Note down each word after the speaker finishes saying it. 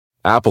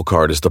Apple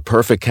Card is the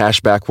perfect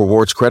cashback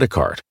rewards credit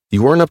card.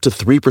 You earn up to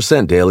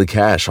 3% daily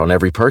cash on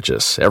every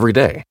purchase, every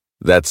day.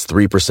 That's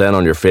 3%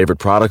 on your favorite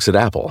products at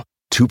Apple,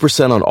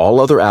 2% on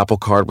all other Apple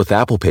Card with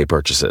Apple Pay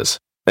purchases,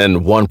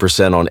 and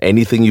 1% on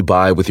anything you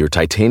buy with your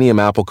titanium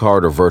Apple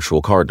Card or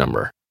virtual card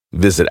number.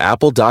 Visit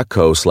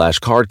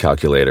apple.co/card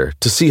calculator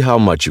to see how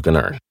much you can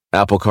earn.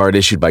 Apple Card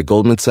issued by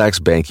Goldman Sachs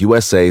Bank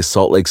USA,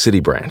 Salt Lake City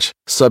branch.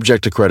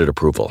 Subject to credit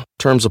approval.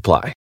 Terms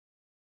apply.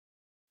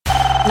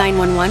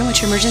 911,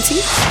 what's your emergency?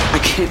 I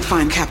can't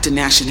find Captain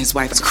Nash and his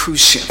wife's cruise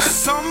ship.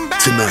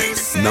 Tonight,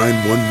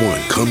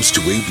 911 comes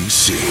to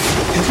ABC.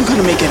 If we're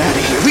gonna make it out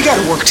of here, we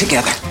gotta work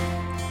together.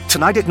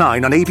 Tonight at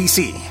 9 on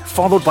ABC,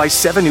 followed by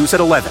 7 News at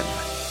 11.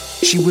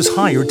 She was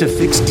hired to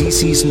fix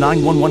DC's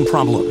 911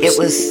 problems. It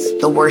was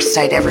the worst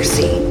I'd ever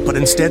seen. But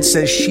instead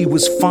says she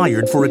was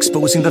fired for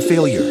exposing the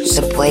failures.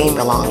 The blame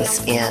belongs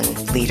in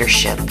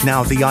leadership.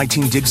 Now the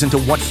I-Team digs into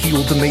what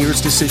fueled the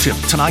mayor's decision.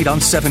 Tonight on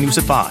 7 News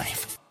at 5.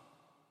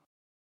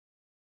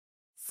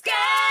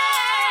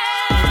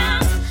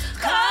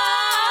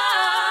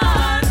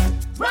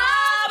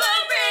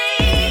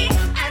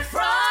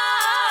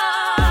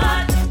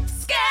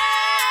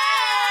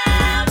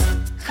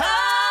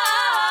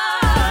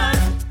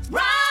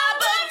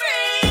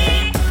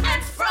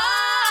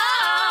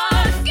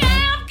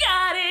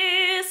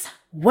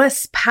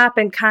 What's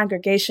poppin',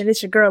 congregation?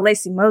 It's your girl,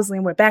 Lacey Mosley,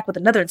 and we're back with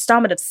another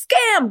installment of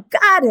Scam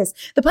Goddess,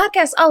 the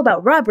podcast all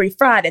about robbery,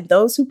 fraud, and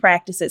those who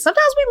practice it.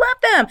 Sometimes we love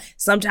them.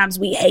 Sometimes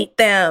we hate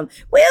them.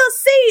 We'll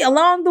see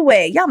along the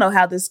way. Y'all know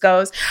how this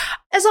goes.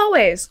 As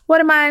always,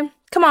 what am I?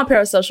 Come on,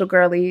 parasocial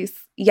girlies.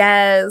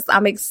 Yes,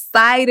 I'm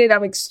excited.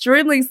 I'm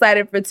extremely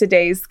excited for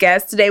today's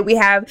guest. Today we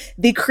have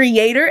the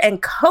creator and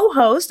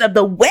co-host of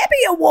the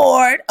Webby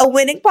Award, a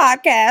winning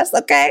podcast,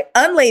 okay?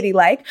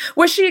 Unladylike,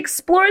 where she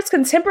explores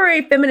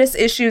contemporary feminist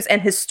issues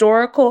and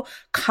historical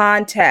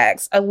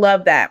context. I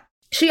love that.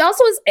 She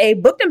also is a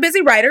booked and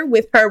busy writer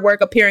with her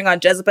work appearing on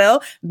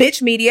Jezebel,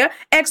 Bitch Media,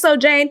 XO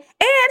Jane,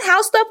 and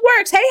How Stuff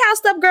Works. Hey, How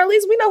Stuff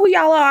girlies, we know who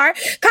y'all are.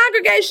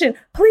 Congregation,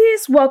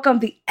 please welcome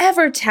the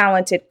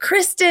ever-talented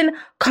Cristen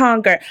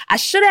Conger. I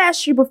should have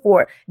asked you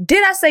before.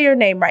 Did I say your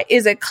name right?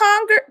 Is it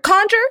Conger?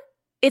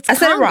 It's I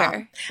Conger. said it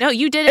wrong. No,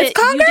 you did it.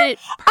 Conger? You did it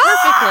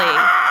perfectly.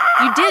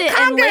 You did it,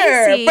 Conger,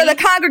 and Lacey, for the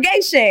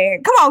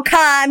congregation. Come on,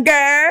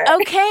 Conger.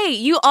 Okay,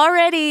 you're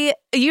already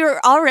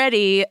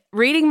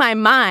reading my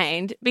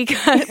mind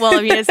because, well,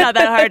 I mean, it's not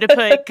that hard to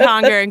put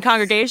Conger and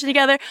congregation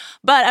together.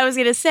 But I was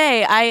going to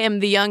say, I am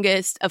the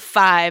youngest of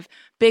 5,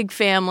 big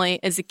family.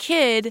 As a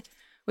kid,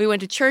 we went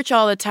to church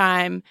all the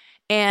time,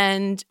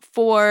 and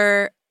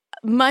for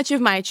much of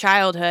my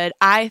childhood,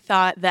 I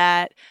thought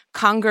that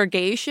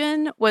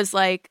congregation was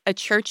like a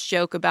church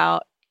joke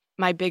about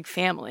my big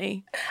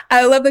family.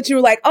 I love that you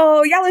were like,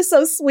 oh, y'all are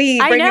so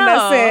sweet bringing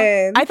us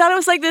in. I thought it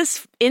was like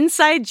this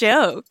inside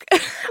joke.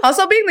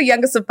 Also, being the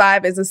youngest of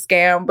 5 is a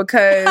scam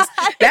because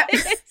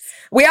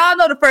we all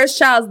know the first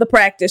child is the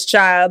practice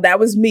child. That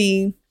was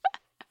me.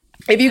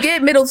 If you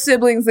get middle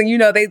siblings and, you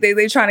know, they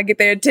trying to get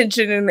their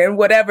attention and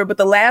whatever. But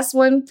the last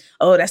one,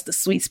 oh, that's the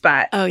sweet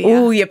spot. Oh, yeah.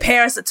 Ooh, your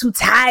parents are too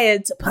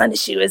tired to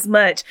punish you as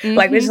much. Mm-hmm.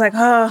 Like, they're just like,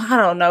 oh, I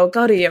don't know.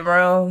 Go to your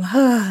room.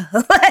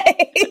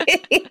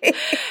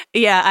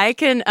 Yeah, I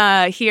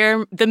can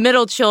hear the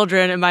middle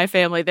children in my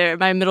family there.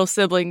 My middle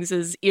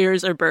siblings'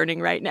 ears are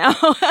burning right now.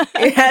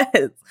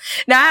 Yes.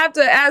 Now, I have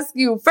to ask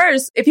you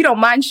first, if you don't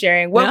mind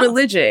sharing, what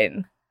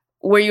religion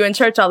were you in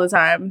church all the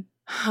time?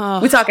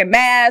 We talking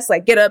mass,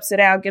 like get up, sit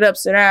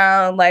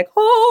down, like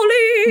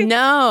holy.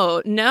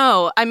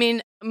 No. I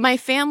mean, my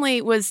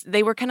family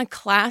they were kind of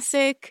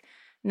classic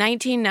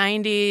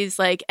 1990s,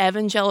 like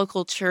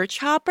evangelical church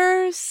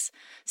hoppers.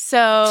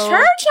 So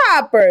church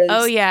hoppers?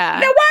 Oh, yeah.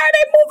 Now, why are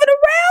they moving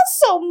around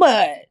so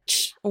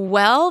much?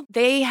 Well,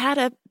 they had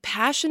a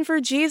passion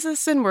for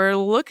Jesus and were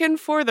looking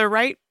for the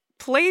right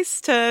place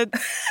to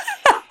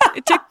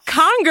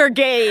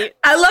congregate.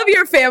 I love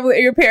your family,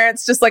 your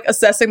parents just like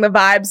assessing the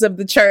vibes of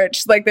the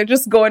church. Like they're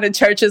just going to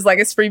churches like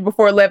it's free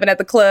before 11 at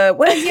the club.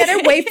 Well, yeah,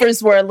 their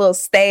wafers were a little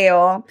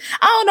stale.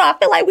 I don't know. I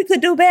feel like we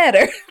could do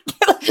better.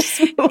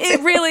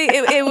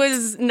 It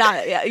was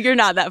not, you're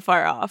not that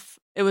far off.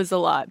 It was a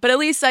lot. But at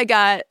least I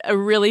got a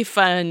really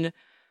fun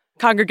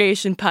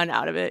congregation pun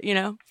out of it, you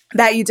know?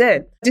 That you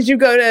did. Did you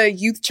go to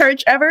youth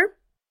church ever?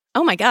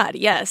 Oh my God,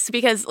 yes.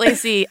 Because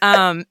Lacey,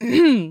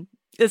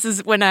 this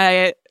is when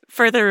I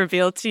further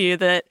revealed to you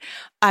that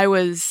I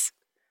was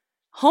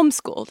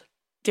homeschooled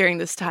during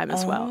this time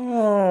as well.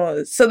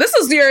 Oh, so this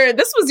was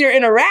your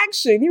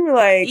interaction. You were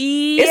like,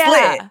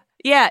 it's lit.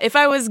 Yeah, if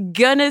I was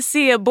gonna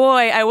see a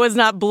boy I was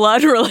not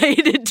blood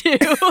related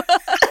to,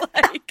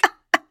 like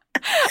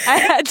I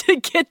had to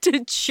get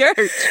to church.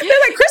 They're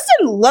like,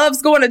 Cristen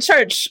loves going to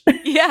church.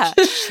 Yeah.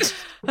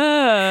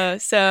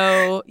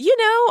 So, you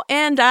know,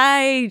 and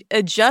I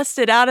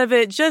adjusted out of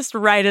it just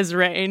right as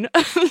rain.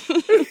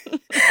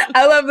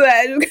 I love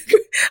that.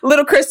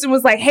 Little Cristen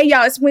was like, hey,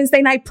 y'all, it's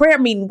Wednesday night prayer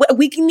meeting.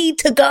 We need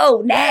to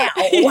go now.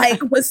 Yeah.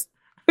 Like,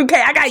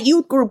 okay, I got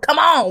youth group. Come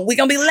on. We're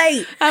going to be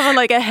late. Having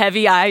like a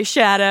heavy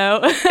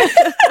eyeshadow.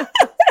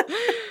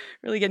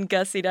 Really getting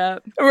gussied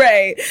up.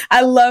 Right.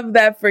 I love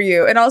that for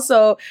you. And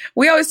also,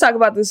 we always talk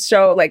about this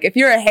show, like, if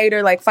you're a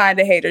hater, like, find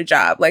a hater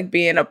job, like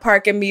being a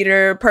parking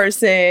meter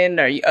person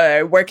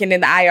or working in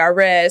the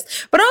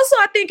IRS. But also,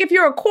 I think if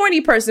you're a corny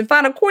person,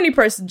 find a corny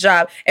person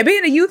job. And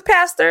being a youth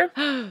pastor,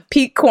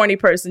 peak corny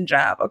person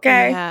job,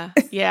 okay? Yeah,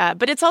 yeah.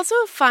 But it's also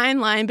a fine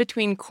line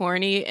between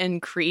corny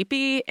and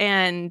creepy.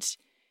 And,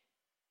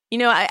 you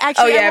know, I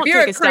won't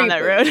take us down that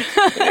road.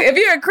 If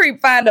you're a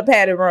creep, find a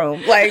padded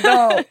room. Like,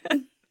 don't...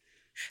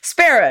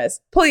 Spare us,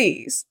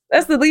 please.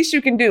 That's the least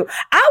you can do.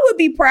 I would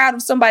be proud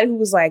of somebody who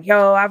was like,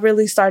 yo, I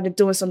really started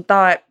doing some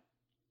thought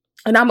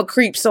and I'm a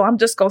creep, so I'm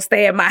just going to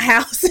stay at my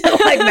house and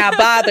like not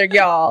bother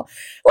y'all.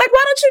 Like,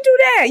 why don't you do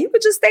that? You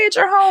could just stay at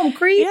your home,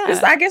 creep. Yeah.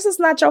 I guess it's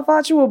not your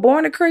fault you were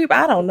born a creep.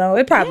 I don't know.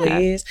 It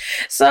probably is.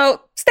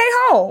 So stay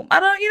home.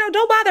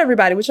 Don't bother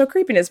everybody with your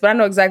creepiness. But I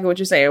know exactly what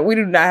you're saying. We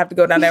do not have to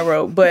go down that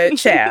road, but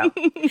child.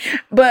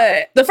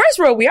 But the first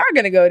road we are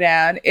going to go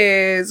down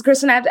is,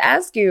 Cristen, I have to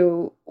ask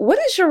you, what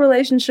is your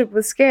relationship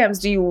with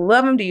scams? Do you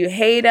love them? Do you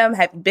hate them?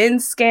 Have you been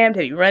scammed?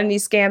 Have you run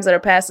these scams that are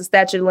past the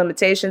statute of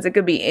limitations? It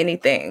could be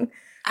anything.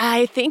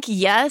 I think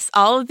yes,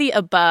 all of the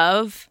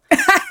above.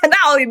 Not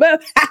all of the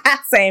above.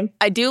 Same.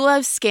 I do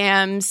love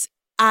scams.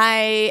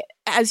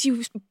 As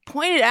you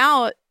pointed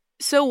out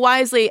so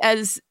wisely,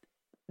 as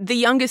the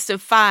youngest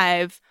of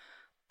 5,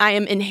 I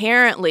am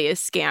inherently a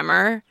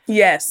scammer.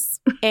 Yes.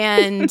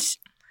 And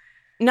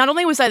not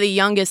only was I the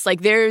youngest,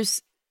 like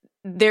there's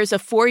a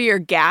 4-year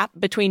gap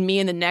between me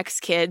and the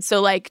next kid.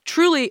 So like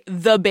truly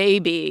the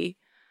baby.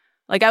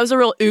 Like, I was a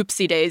real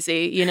oopsie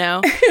daisy, you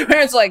know? Your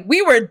parents were like,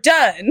 we were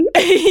done.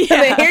 Yeah. And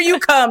then here you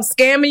come,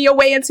 scamming your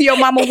way into your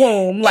mama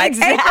womb. Like,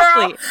 exactly.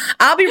 Hey, girl,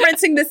 I'll be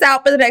renting this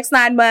out for the next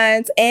 9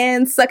 months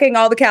and sucking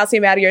all the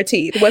calcium out of your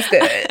teeth. What's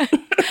good?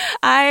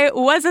 I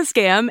was a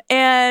scam.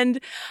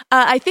 And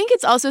I think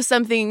it's also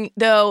something,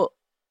 though,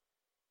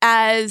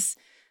 as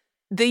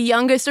the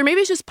youngest, or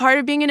maybe it's just part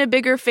of being in a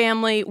bigger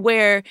family,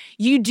 where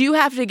you do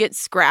have to get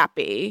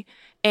scrappy.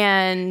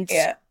 And...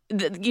 yeah.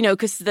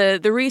 Because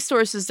the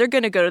resources, they're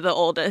going to go to the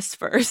oldest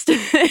first.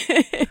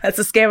 That's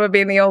a scam of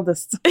being the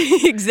oldest.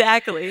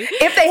 Exactly.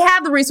 If they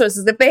have the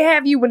resources, if they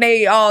have you when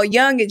they all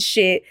young and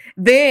shit,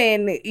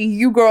 then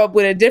you grow up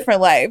with a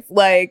different life.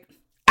 Like,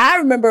 I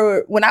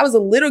remember when I was a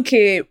little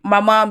kid, my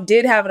mom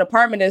did have an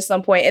apartment at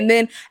some point. And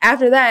then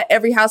after that,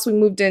 every house we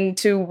moved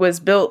into was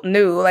built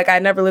new. Like, I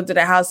never lived in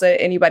a house that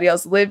anybody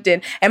else lived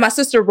in. And my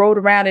sister rode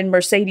around in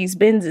Mercedes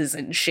Benzes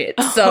and shit.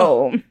 Oh.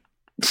 So...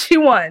 She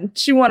won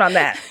on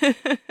that.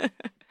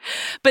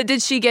 But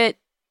did she get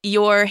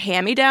your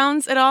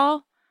hand-me-downs at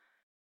all?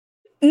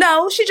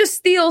 No, she just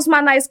steals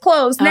my nice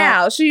clothes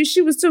now.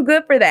 She was too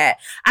good for that.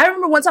 I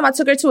remember one time I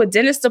took her to a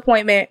dentist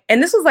appointment,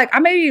 and this was like, I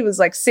maybe was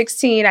like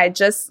 16. I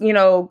just,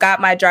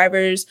 got my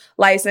driver's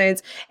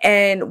license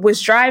and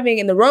was driving,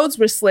 and the roads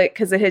were slick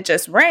because it had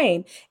just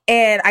rained.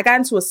 And I got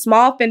into a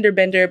small fender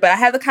bender, but I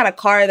had the kind of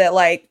car that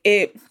like,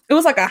 it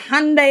was like a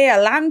Hyundai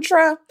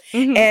Elantra.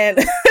 Mm-hmm. And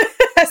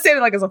I said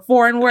it like it's a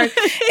foreign word.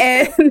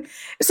 And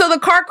so the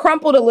car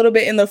crumpled a little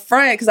bit in the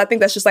front because I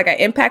think that's just like an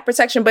impact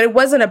protection, but it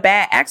wasn't a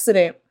bad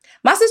accident.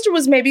 My sister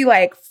was maybe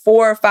like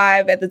 4 or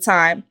 5 at the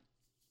time.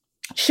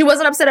 She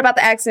wasn't upset about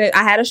the accident.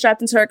 I had her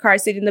strapped into her car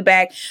seat in the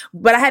back,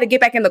 but I had to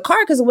get back in the car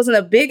because it wasn't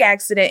a big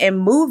accident and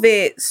move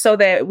it so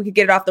that we could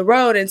get it off the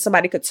road and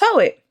somebody could tow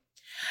it.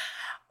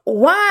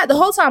 Why? The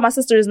whole time my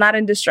sister is not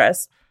in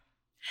distress.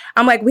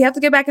 I'm like, we have to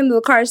get back into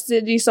the car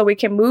city so we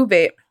can move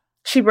it.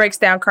 She breaks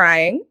down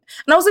crying.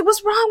 And I was like,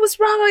 what's wrong? What's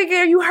wrong? Like,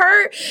 are you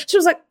hurt? She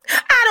was like,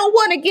 I don't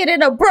want to get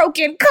in a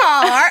broken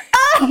car.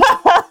 And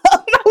I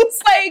was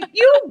like,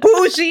 you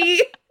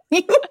bougie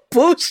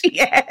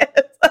ass.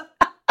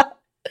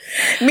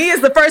 Me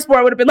as the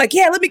firstborn would have been like,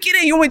 yeah, let me get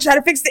in. You want me to try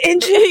to fix the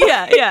engine?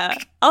 Yeah.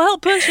 I'll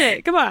help push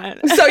it. Come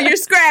on. So you're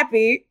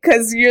scrappy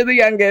because you're the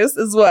youngest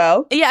as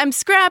well. Yeah, I'm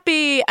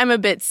scrappy. I'm a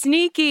bit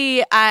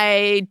sneaky.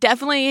 I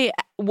definitely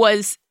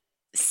was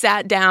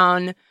sat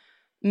down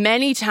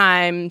many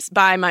times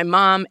by my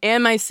mom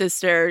and my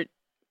sister,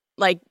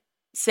 like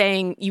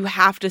saying, you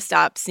have to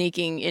stop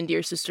sneaking into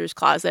your sister's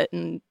closet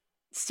and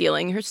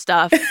stealing her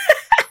stuff.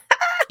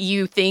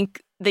 You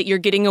think that you're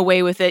getting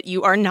away with it.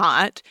 You are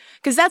not.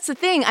 Because that's the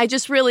thing. I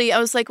was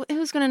like,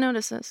 who's going to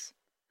notice this?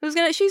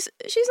 She's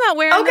not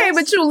wearing this. Okay,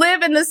 but you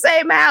live in the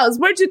same house.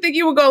 Where'd you think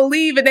you were going to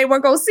leave and they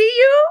weren't going to see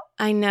you?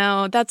 I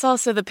know. That's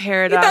also the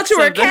paradox. You thought you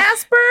were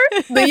Casper,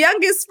 the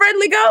youngest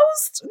friendly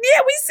ghost? Yeah,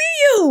 we see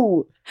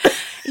you.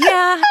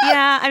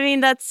 Yeah. I mean,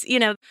 that's,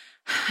 I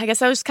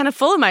guess I was kind of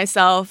full of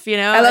myself,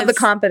 I love the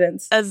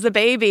confidence. As the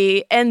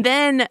baby. And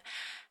then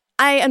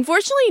I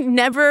unfortunately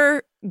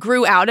never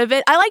grew out of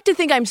it. I like to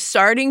think I'm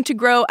starting to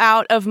grow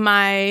out of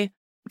my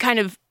kind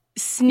of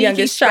sneaky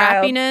youngest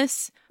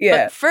scrappiness. Child.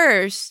 Yeah. But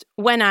first,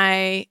 when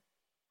I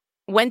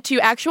went to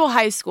actual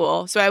high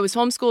school, so I was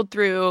homeschooled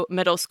through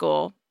middle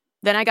school,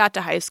 then I got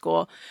to high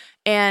school,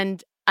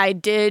 and I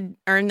did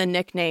earn the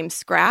nickname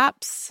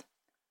Scraps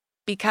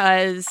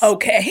because...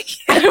 Okay.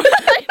 I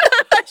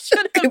should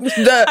have prefaced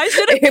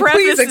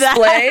please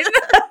explain.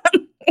 that.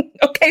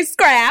 Okay,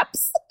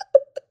 Scraps.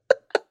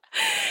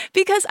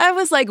 Because I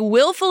was like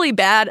willfully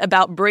bad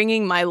about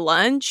bringing my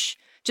lunch,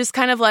 just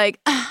kind of like,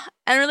 I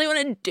don't really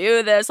want to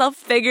do this. I'll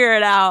figure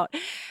it out.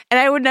 And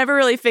I would never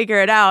really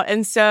figure it out.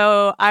 And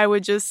so I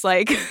would just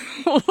like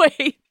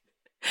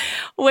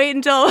wait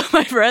until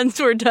my friends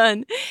were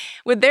done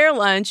with their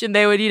lunch and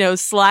they would,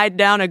 slide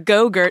down a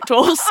Go-Gurt to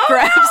hold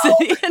scraps at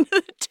the end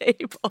of the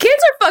table.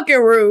 Kids are fucking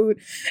rude.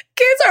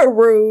 Kids are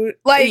rude.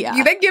 Like,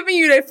 they're giving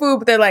you their food,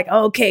 but they're like,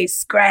 okay,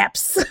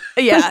 scraps.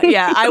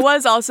 Yeah. I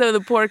was also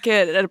the poor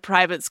kid at a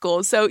private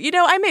school. So,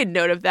 I made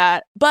note of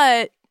that.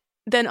 But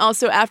then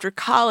also after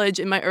college,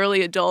 in my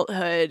early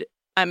adulthood,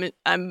 I'm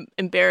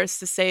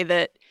embarrassed to say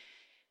that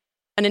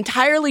an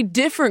entirely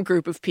different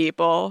group of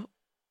people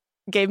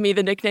gave me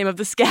the nickname of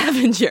the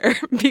scavenger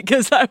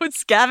because I would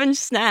scavenge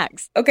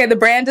snacks. Okay, the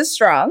brand is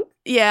strong.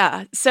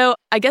 Yeah. So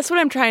I guess what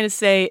I'm trying to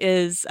say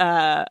is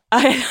I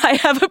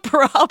have a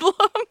problem.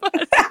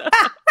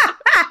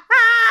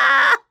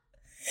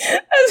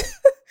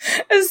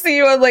 I see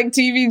you on like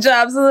TV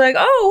jobs and like,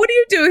 oh, what do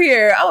you do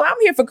here? Oh, I'm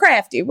here for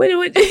crafty. What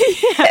do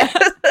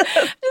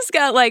Just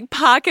got like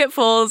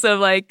pocketfuls of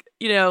like,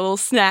 little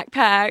snack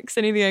packs,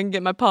 anything I can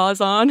get my paws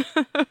on.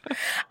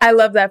 I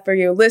love that for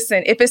you.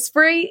 Listen, if it's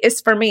free,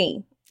 it's for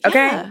me. Okay?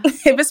 Yeah.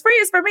 If it's free,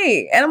 it's for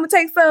me. And I'm going to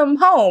take some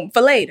home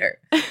for later.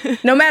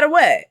 No matter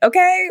what.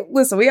 Okay?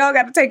 Listen, we all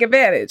got to take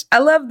advantage. I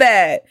love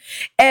that.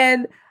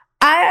 And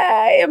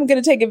I am going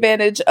to take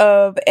advantage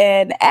of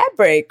an ad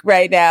break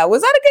right now.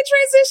 Was that a good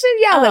transition?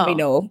 Y'all let me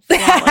know.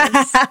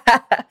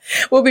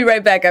 We'll be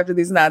right back after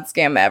these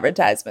non-scam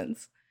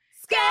advertisements.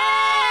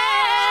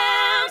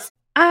 Scams!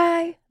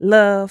 I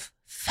love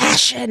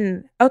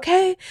fashion,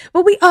 okay?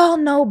 But we all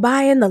know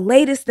buying the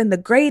latest and the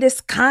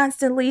greatest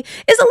constantly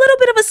is a little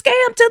bit of a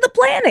scam to the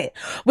planet,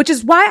 which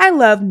is why I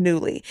love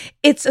Nuuly.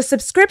 It's a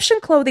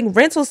subscription clothing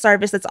rental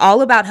service that's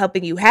all about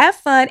helping you have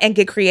fun and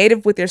get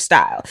creative with your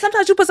style.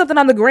 Sometimes you put something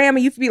on the gram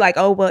and you can be like,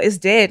 oh, well, it's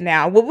dead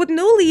now. Well, with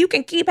Nuuly, you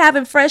can keep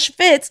having fresh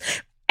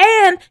fits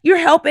and you're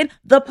helping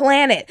the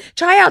planet.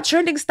 Try out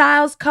trending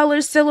styles,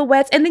 colors,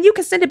 silhouettes, and then you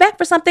can send it back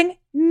for something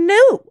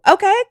new.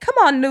 Okay? Come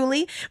on,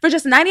 Nuuly. For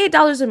just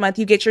 $98 a month,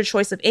 you get your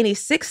choice of any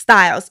 6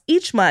 styles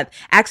each month,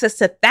 access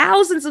to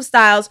thousands of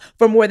styles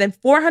for more than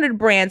 400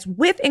 brands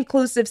with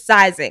inclusive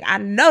sizing. I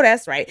know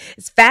that's right.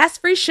 It's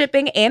fast, free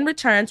shipping and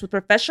returns with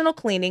professional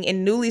cleaning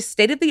in Nuuly's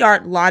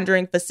state-of-the-art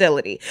laundering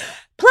facility.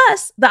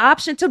 Plus, the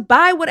option to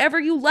buy whatever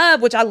you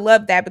love, which I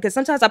love that because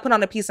sometimes I put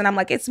on a piece and I'm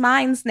like, it's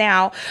mine's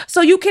now.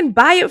 So you can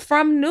buy it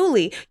from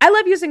Nuuly. I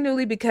love using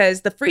Nuuly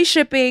because the free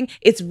shipping,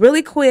 it's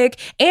really quick,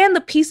 and the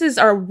pieces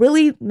are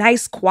really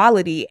nice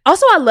quality.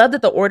 Also, I love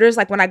that the orders,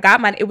 like when I got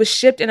mine, it was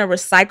shipped in a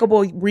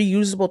recyclable,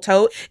 reusable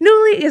tote.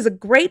 Nuuly is a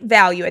great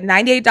value at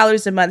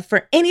 $98 a month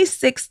for any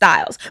 6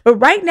 styles. But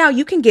right now,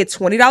 you can get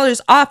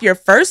 $20 off your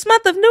first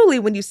month of Nuuly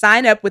when you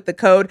sign up with the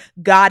code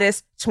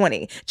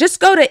GODDESS20.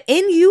 Just go to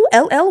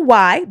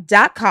NULLY.com.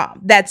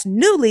 That's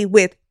Nuuly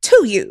with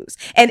 2 U's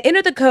and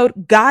enter the code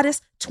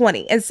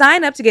GODDESS20 and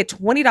sign up to get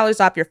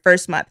 $20 off your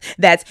first month.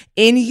 That's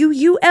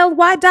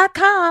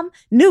NUULY.com.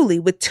 Nuuly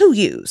with 2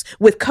 U's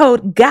with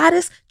code GODDESS20.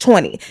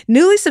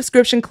 Nuuly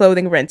subscription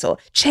clothing rental.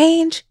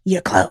 Change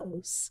your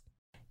clothes.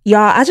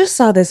 Y'all, I just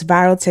saw this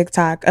viral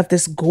TikTok of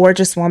this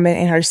gorgeous woman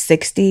in her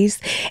 60s,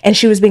 and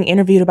she was being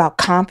interviewed about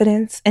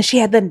confidence, and she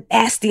had the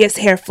nastiest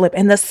hair flip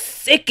and the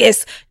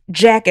sickest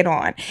jacket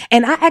on.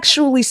 And I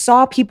actually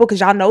saw people, because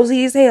y'all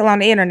nosy as hell on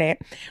the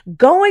internet,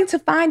 going to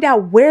find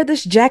out where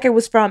this jacket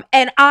was from,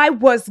 and I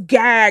was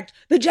gagged.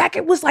 The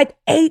jacket was like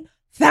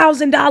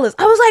 $8,000.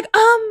 I was like,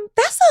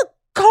 that's a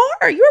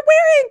car. You're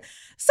wearing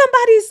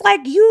somebody's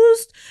like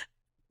used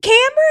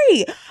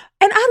Camry.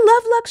 And I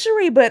love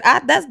luxury, but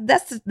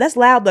that's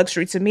loud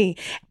luxury to me.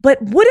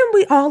 But wouldn't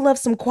we all love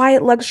some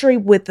quiet luxury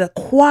with the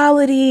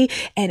quality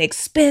and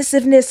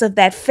expensiveness of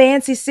that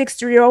fancy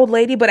 60-year-old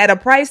lady, but at a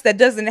price that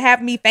doesn't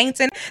have me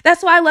fainting?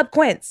 That's why I love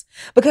Quince,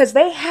 because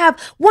they have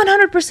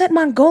 100%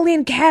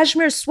 Mongolian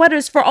cashmere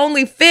sweaters for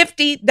only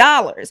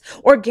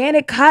 $50,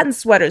 organic cotton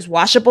sweaters,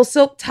 washable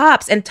silk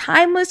tops, and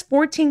timeless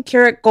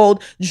 14-karat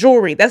gold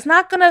jewelry that's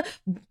not gonna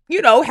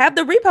have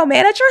the repo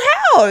man at your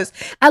house.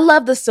 I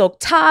love the silk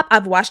top.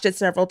 I've washed it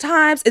several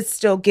times. It's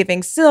still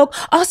giving silk.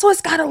 Also, it's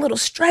got a little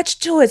stretch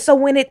to it. So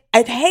when it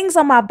hangs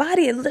on my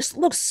body, it just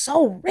looks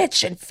so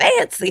rich and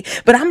fancy.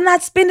 But I'm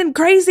not spending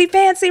crazy,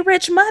 fancy,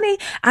 rich money.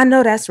 I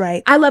know that's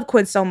right. I love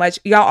Quince so much.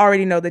 Y'all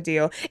already know the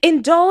deal.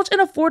 Indulge in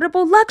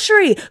affordable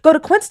luxury. Go to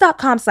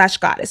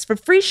quince.com/goddess for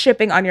free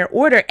shipping on your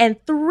order and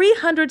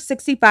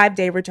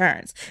 365-day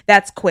returns.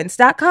 That's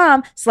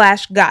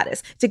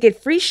quince.com/goddess to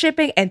get free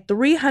shipping and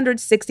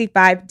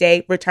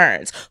 365-day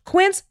returns.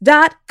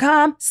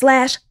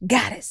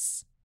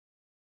 Quince.com/goddess.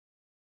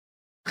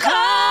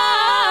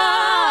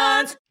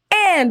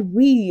 And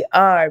we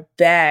are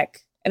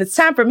back. And it's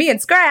time for me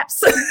and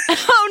Scraps.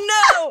 Oh,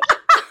 no.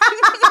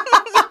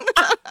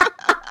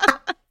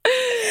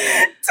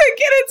 To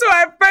get into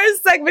our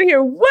first segment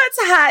here. What's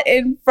hot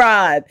in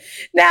fraud?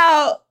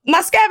 Now,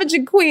 my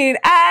scavenging queen,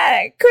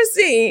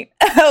 Cristen.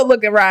 Oh,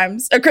 look, it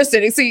rhymes.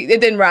 Cristen. See,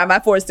 it didn't rhyme. I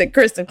forced it,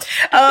 Cristen.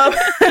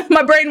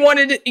 My brain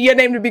wanted your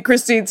name to be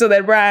Christine, so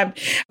that rhymed.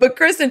 But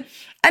Cristen,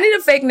 I need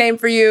a fake name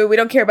for you. We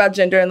don't care about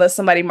gender unless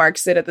somebody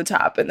marks it at the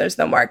top, and there's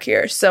no mark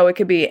here. So it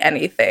could be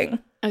anything.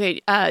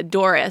 Okay,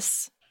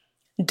 Doris.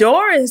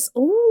 Doris.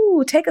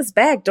 Ooh, take us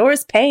back.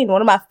 Doris Payne,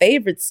 one of my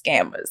favorite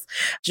scammers.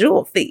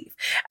 Jewel thief.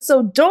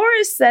 So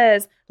Doris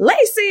says,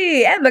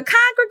 Lacey and the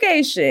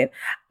congregation.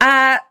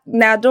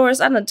 Now,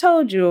 Doris, I done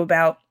told you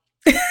about.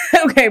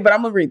 Okay, but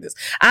I'm going to read this.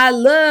 I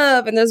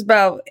love, and there's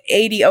about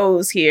 80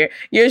 O's here,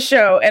 your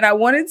show. And I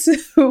wanted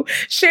to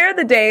share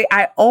the day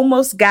I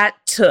almost got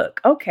took.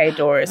 Okay,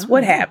 Doris,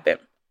 what happened?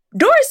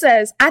 Doris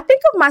says, I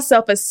think of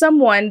myself as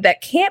someone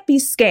that can't be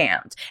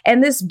scammed.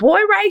 And this boy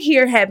right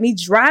here had me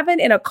driving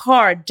in a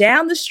car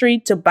down the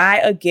street to buy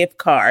a gift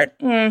card.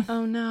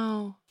 Oh,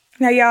 no.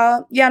 Now,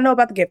 y'all know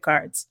about the gift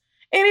cards.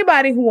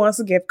 Anybody who wants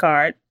a gift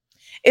card,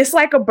 it's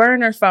like a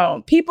burner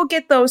phone. People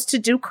get those to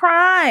do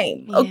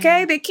crime,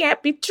 okay? They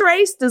can't be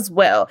traced as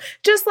well,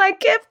 just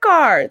like gift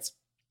cards.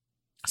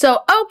 So,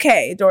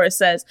 okay, Doris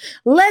says,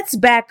 let's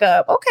back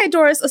up. Okay,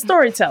 Doris, a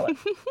storyteller.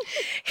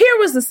 Here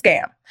was the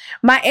scam.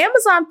 My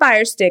Amazon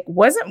Fire Stick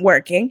wasn't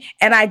working,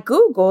 and I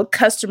Googled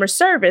customer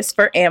service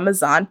for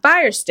Amazon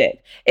Fire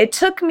Stick. It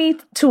took me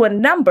to a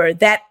number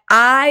that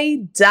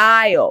I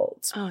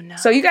dialed. Oh, no.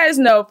 So you guys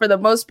know, for the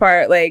most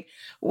part, like,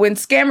 when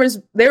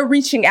scammers, they're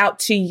reaching out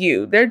to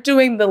you. They're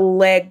doing the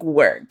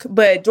legwork.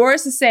 But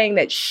Doris is saying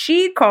that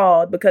she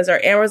called because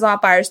her Amazon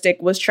Fire Stick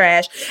was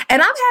trash.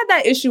 And I've had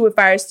that issue with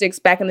Fire Sticks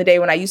back in the day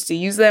when I used to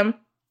use them.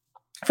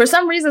 For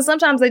some reason,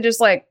 sometimes they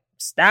just, like,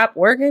 stop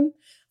working.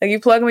 Like, you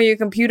plug them in your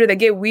computer, they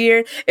get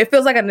weird. It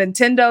feels like a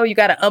Nintendo. You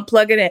got to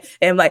unplug it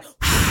and like,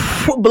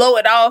 blow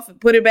it off and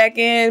put it back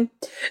in.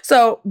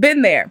 So,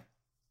 been there.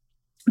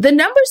 The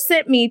number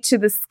sent me to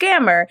the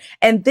scammer,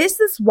 and this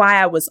is why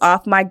I was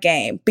off my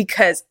game,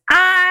 because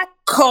I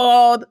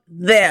called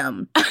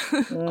them.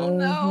 Oh,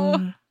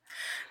 no.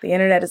 The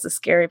internet is a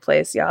scary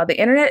place, y'all. The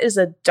internet is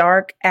a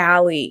dark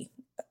alley.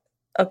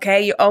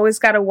 Okay? You always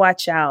got to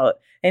watch out.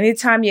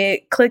 Anytime you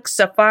click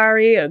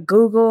Safari or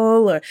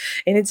Google, or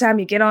anytime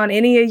you get on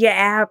any of your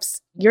apps,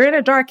 you're in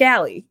a dark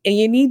alley, and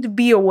you need to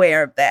be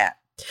aware of that.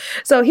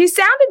 So he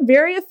sounded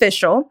very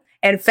official.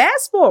 And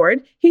fast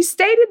forward, he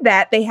stated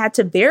that they had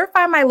to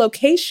verify my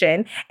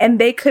location, and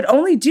they could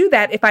only do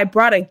that if I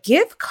brought a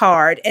gift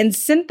card and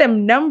sent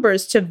them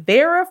numbers to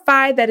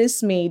verify that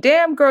it's me.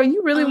 Damn, girl,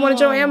 you really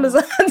wanted your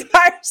Amazon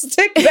Fire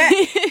Stick back.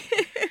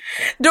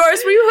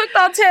 Doris, were you hooked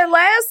on Ted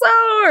Lasso?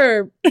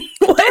 Or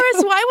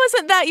Doris, why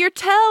wasn't that your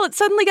tell? It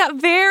suddenly got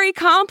very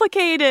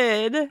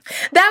complicated.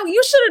 That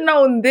you should have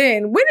known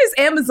then. When is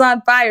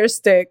Amazon Fire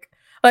Stick?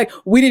 Like,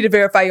 we need to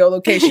verify your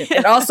location.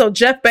 And also,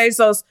 Jeff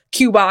Bezos'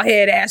 cue ball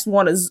head ass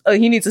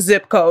he needs a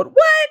zip code.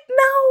 What?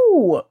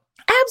 No,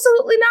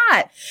 absolutely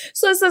not.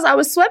 So it says, I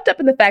was swept up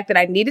in the fact that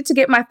I needed to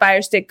get my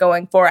Fire Stick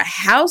going for a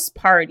house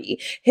party.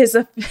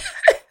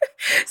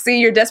 See,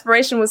 your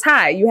desperation was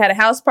high. You had a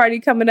house party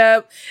coming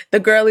up.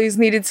 The girlies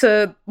needed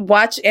to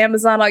watch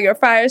Amazon on your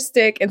Fire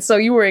Stick. And so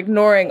you were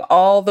ignoring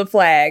all the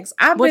flags.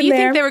 What do you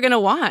think they were going to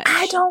watch?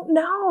 I don't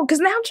know.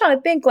 Because now I'm trying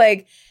to think,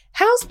 like,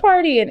 house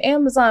party and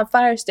Amazon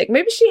Fire Stick.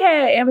 Maybe she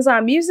had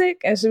Amazon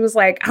Music and she was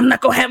like, I'm not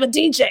going to have a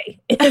DJ.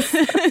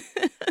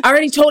 I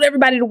already told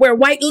everybody to wear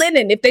white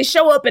linen. If they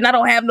show up and I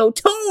don't have no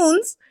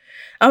tunes,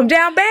 I'm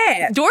down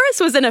bad. Doris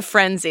was in a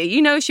frenzy.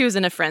 You know, she was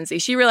in a frenzy.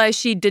 She realized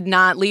she did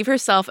not leave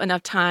herself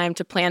enough time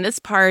to plan this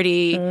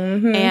party.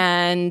 Mm-hmm.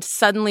 And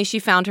suddenly she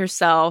found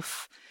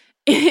herself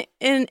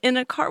in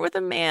a car with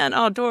a man.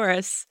 Oh,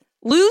 Doris.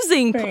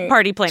 Losing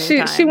party planning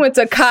time. She went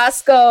to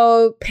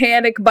Costco,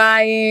 panic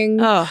buying.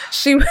 Oh.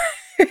 She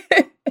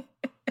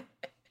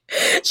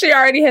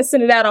already had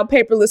sent it out on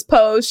paperless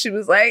post. She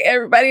was like,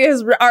 everybody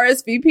has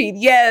RSVP'd.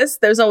 Yes,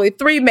 there's only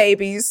 3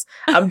 maybes.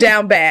 I'm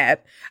down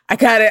bad. I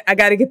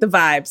gotta get the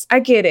vibes. I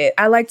get it.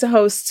 I like to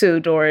host too,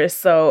 Doris,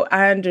 so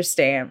I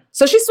understand.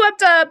 So she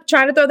swept up,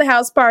 trying to throw the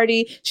house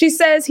party. She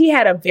says he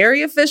had a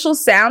very official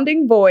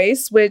sounding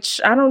voice,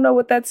 which I don't know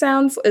what that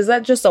sounds. Is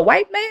that just a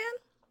white man?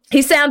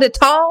 He sounded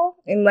tall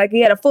and like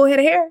he had a full head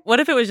of hair. What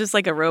if it was just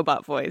like a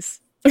robot voice?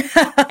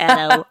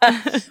 Hello.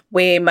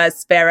 We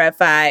must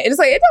verify. And it's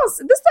like,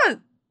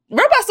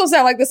 robots don't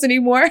sound like this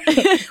anymore.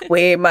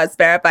 We must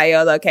verify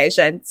your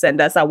location.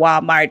 Send us a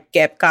Walmart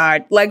gift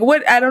card. Like,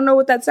 what? I don't know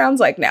what that sounds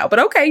like now. But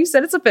okay, you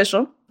said it's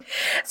official.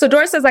 So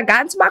Doris says, I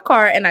got into my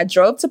car and I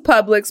drove to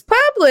Publix.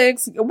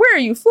 Publix? Where are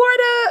you?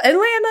 Florida?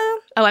 Atlanta?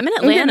 Oh, I'm in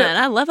Atlanta and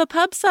I love a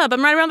pub sub.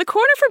 I'm right around the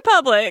corner from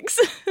Publix.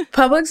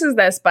 Publix is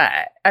that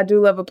spot. I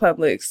do love a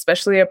Publix,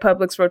 especially a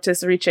Publix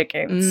rotisserie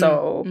chicken.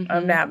 So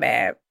I'm not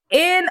mad.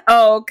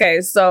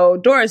 Okay, so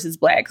Doris is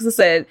black. So I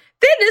said,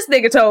 then this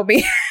nigga told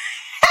me.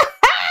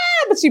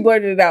 But she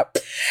blurted it out.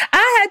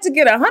 I had to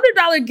get a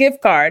 $100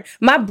 gift card.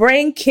 My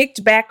brain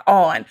kicked back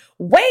on.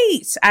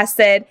 Wait, I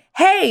said,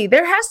 hey,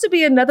 there has to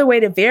be another way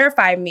to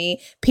verify me.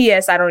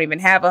 P.S. I don't even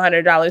have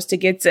 $100 to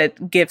get to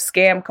gift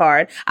scam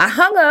card. I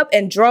hung up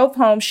and drove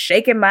home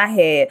shaking my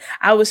head.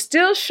 I was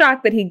still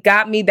shocked that he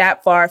got me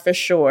that far for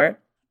sure.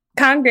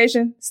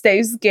 Congregation, stay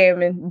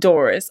scamming.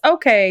 Doris.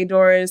 Okay,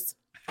 Doris.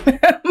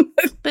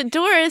 But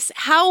Doris,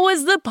 how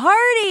was the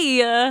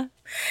party?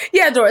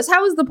 Yeah, Doris,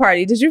 how was the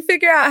party? Did you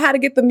figure out how to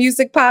get the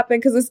music popping?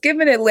 Because it's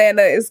giving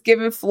Atlanta, it's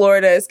giving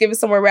Florida, it's giving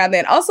somewhere around there.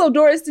 And also,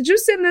 Doris, did you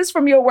send this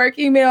from your work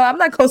email? I'm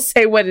not going to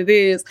say what it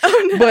is.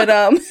 Oh, no.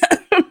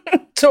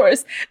 But,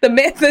 Doris, the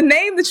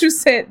name that you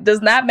sent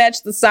does not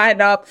match the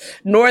sign off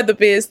nor the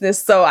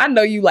business. So I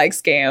know you like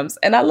scams,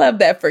 and I love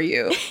that for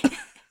you.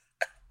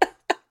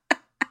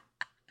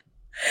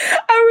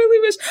 I really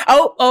wish.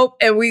 Oh,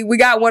 and we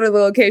got one of the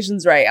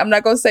locations right. I'm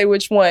not going to say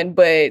which one,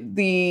 but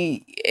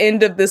the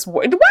end of this.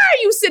 Why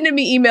are you sending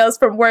me emails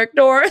from work,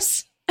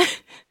 Doris?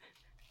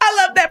 I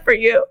love that for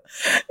you.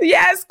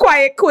 Yes,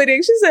 quiet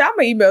quitting. She said, I'm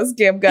an email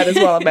scam goddess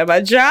while I'm at my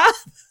job.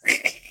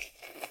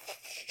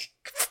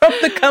 From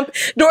the company.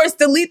 Doris,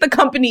 delete the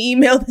company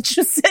email that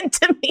you sent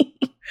to me.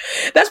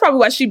 That's probably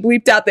why she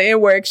bleeped out the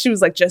N-word. She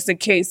was like, just in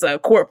case a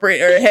corporate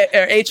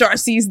or HR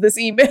sees this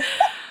email.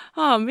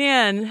 Oh,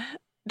 man.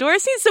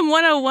 Doris needs some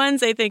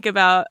 101s, I think,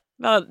 about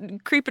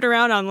creeping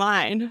around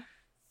online.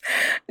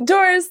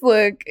 Doris,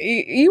 look,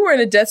 you were in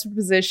a desperate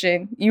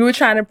position. You were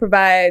trying to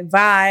provide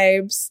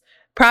vibes,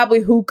 probably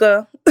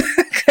hookah,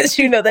 because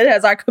you know that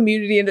has our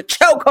community in the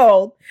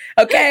chokehold,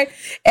 okay?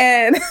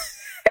 And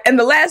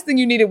the last thing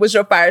you needed was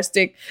your fire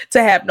stick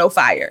to have no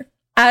fire.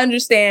 I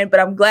understand, but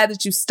I'm glad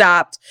that you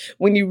stopped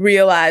when you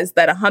realized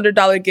that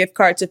 $100 gift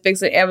card to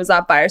fix an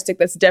Amazon Fire Stick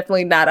that's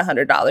definitely not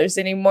 $100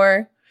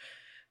 anymore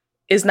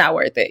is not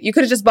worth it. You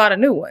could have just bought a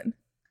new one.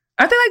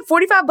 Aren't they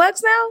like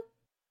 $45 now?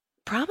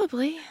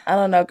 Probably. I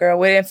don't know, girl.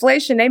 With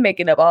inflation, they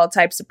making up all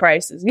types of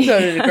prices. You go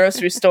to the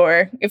grocery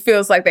store, it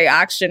feels like they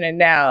auctioning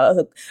now.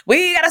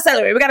 We got a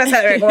celery. We got a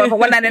celery going for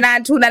 $1.99,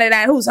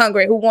 $2.99. Who's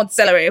hungry? Who wants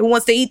celery? Who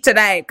wants to eat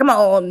tonight? Come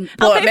on,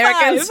 poor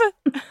Americans.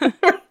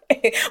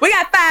 We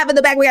got 5 in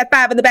the back. We got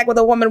 5 in the back with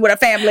a woman with a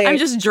family. I'm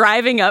just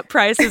driving up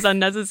prices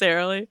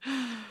unnecessarily.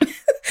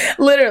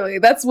 Literally,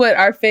 that's what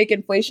our fake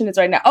inflation is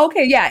right now.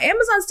 Okay, yeah,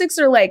 Amazon sticks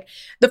are like,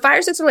 the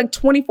fire sticks are like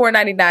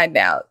 $24.99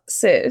 now,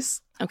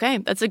 sis. Okay,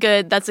 that's a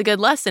good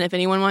lesson. If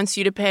anyone wants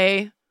you to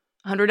pay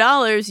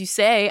 $100, you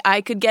say,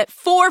 I could get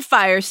 4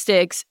 fire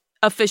sticks,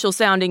 official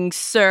sounding,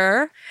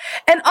 sir.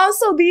 And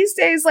also these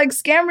days, like,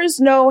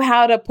 scammers know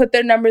how to put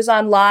their numbers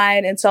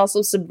online and to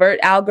also subvert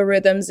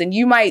algorithms. And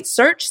you might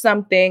search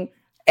something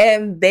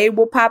and they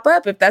will pop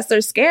up if that's their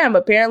scam.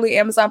 Apparently,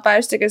 Amazon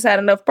Fire Stick has had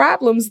enough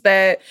problems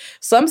that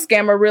some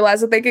scammer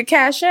realized that they could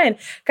cash in.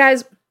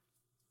 Guys,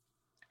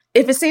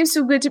 if it seems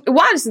too good to be,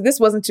 well, honestly, this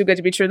wasn't too good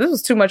to be true. This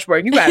was too much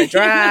work. You got to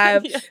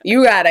drive. Yeah.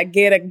 You got to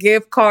get a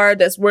gift card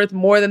that's worth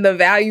more than the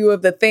value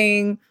of the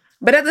thing.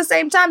 But at the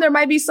same time, there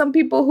might be some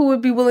people who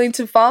would be willing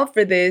to fall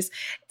for this.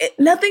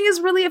 Nothing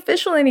is really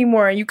official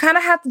anymore. You kind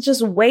of have to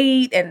just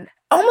wait, and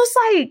almost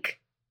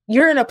like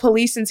you're in a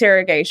police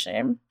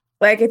interrogation.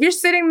 Like, if you're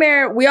sitting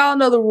there, we all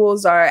know the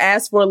rules are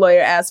ask for a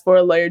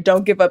lawyer,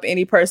 don't give up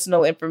any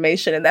personal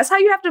information. And that's how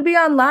you have to be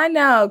online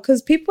now,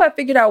 because people have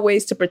figured out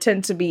ways to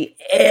pretend to be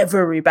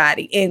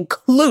everybody,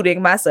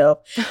 including myself.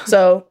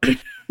 So,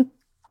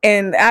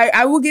 and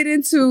I will get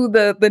into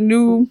the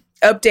new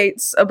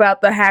updates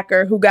about the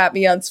hacker who got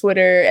me on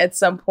Twitter at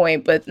some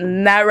point, but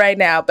not right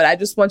now. But I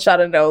just want y'all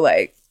to know,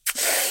 like,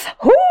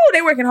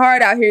 they working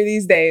hard out here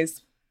these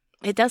days.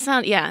 It does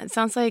sound, it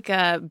sounds like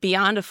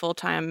beyond a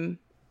full-time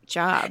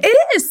job. It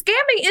is.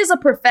 Scamming is a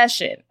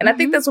profession. And I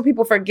think that's what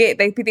people forget.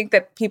 They think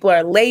that people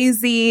are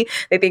lazy.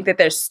 They think that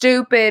they're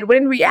stupid. When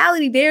in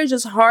reality, they're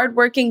just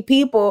hardworking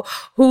people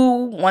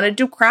who want to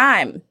do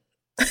crime.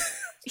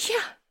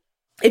 Yeah.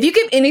 If you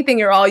give anything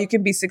your all, you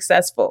can be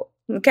successful.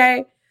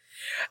 Okay?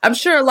 I'm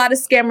sure a lot of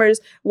scammers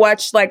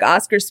watch like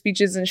Oscar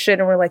speeches and shit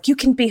and were like, you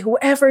can be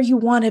whoever you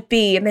want to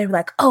be. And they were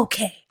like,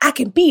 okay, I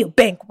can be a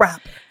bank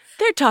robber.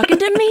 They're talking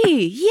to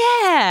me.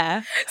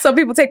 Yeah. Some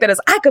people take that as,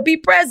 I could be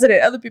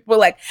president. Other people are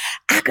like,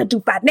 I could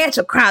do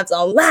financial crimes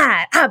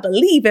online. I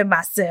believe in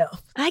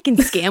myself. I can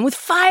scam with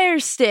fire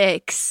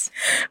sticks.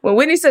 When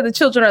Whitney said the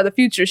children are the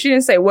future, she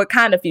didn't say what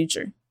kind of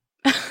future.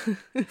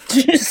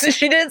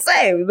 She didn't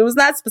say. It was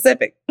not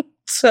specific.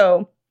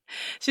 So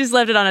she just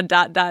left it on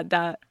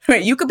a ...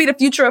 Right, you could be the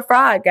future of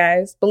fraud,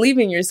 guys. Believe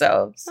in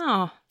yourselves.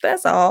 Oh.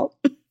 That's all.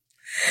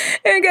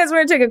 And guys, we're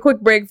going to take a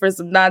quick break for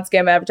some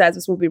non-scam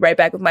advertisements. We'll be right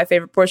back with my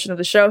favorite portion of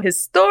the show,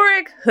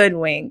 Historic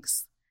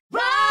Hoodwinks.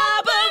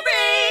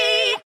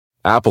 Robbery!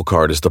 Apple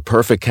Card is the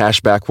perfect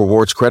cashback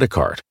rewards credit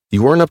card.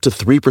 You earn up to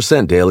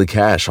 3% daily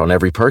cash on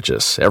every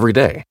purchase, every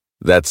day.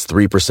 That's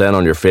 3%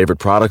 on your favorite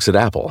products at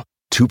Apple,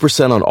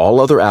 2% on all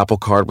other Apple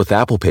Card with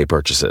Apple Pay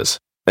purchases,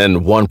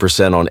 and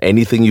 1% on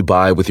anything you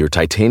buy with your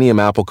titanium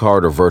Apple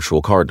Card or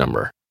virtual card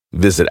number.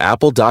 Visit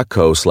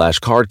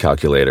apple.co/card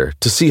calculator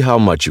to see how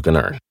much you can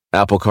earn.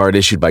 Apple Card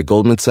issued by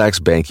Goldman Sachs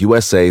Bank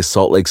USA,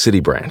 Salt Lake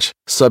City branch.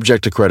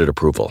 Subject to credit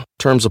approval.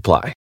 Terms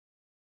apply.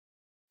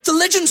 The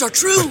legends are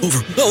true.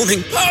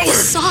 Overwhelming power! The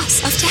sauce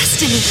of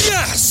destiny.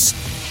 Yes!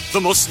 The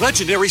most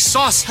legendary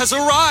sauce has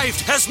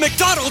arrived as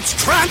McDonald's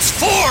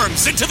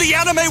transforms into the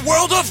anime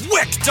world of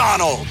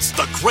WickDonald's.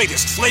 The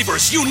greatest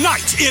flavors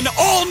unite in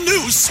all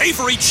new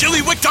savory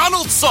chili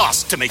McDonald's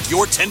sauce to make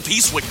your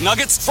 10-piece Wick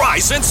Nuggets,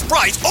 fries, and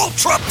Sprite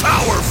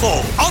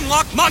ultra-powerful.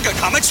 Unlock manga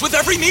comics with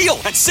every meal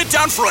and sit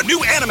down for a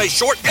new anime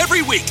short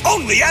every week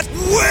only at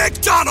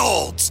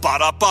WickDonald's.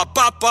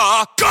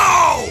 Ba-da-ba-ba-ba,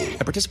 go!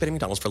 At participating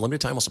McDonald's for a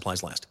limited time while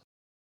supplies last.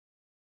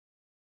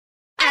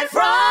 At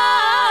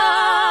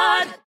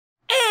Fraud!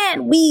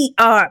 And we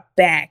are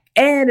back.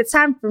 And it's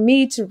time for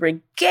me to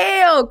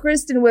regale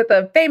Cristen with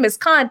a famous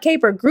con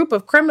caper group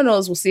of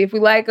criminals. We'll see if we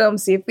like them,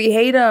 see if we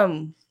hate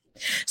them.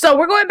 So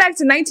we're going back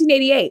to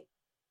 1988.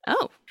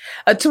 Oh.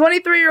 A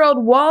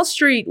 23-year-old Wall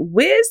Street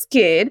whiz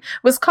kid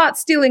was caught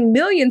stealing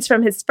millions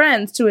from his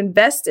friends to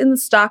invest in the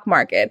stock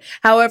market.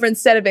 However,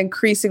 instead of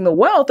increasing the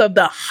wealth of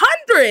the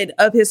 100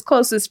 of his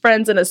closest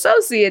friends and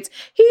associates,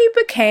 he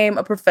became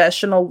a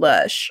professional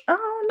lush.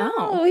 Oh,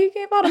 no. He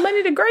gave all the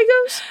money to Grey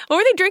Goose? What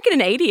were they drinking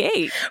in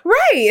 88?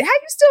 Right. How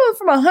you stealing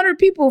from 100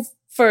 people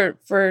for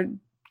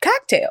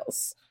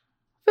cocktails?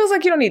 Feels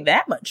like you don't need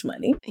that much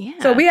money. Yeah.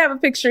 So we have a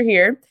picture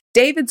here.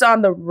 David's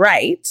on the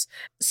right.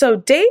 So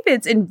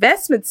David's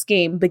investment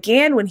scheme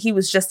began when he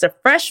was just a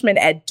freshman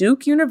at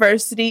Duke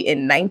University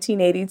in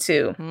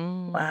 1982.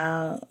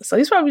 Wow. So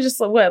he's probably just,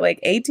 like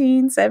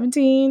 18,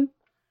 17?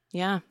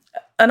 Yeah.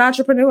 An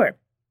entrepreneur.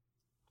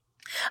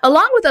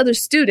 Along with other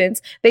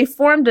students, they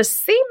formed a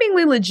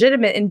seemingly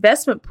legitimate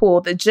investment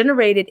pool that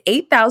generated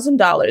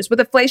 $8,000 with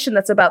inflation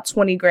that's about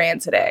 20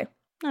 grand today.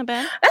 Not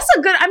bad. That's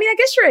a good, I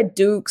guess you're at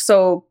Duke,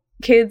 so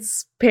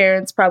kids'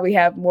 parents probably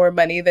have more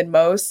money than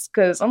most,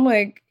 because I'm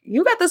like,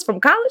 you got this from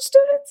college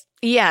students?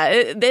 Yeah,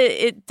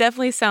 it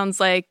definitely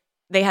sounds like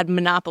they had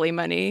monopoly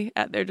money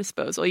at their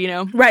disposal, you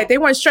know? Right. They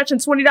weren't stretching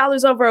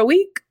 $20 over a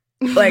week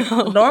like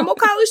normal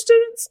college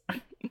students.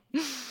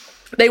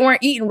 They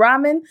weren't eating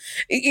ramen.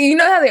 You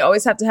know how they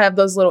always have to have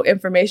those little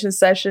information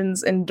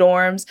sessions in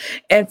dorms?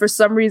 And for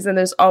some reason,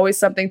 there's always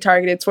something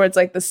targeted towards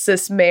like the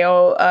cis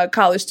male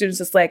college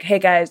students. It's like, hey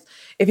guys,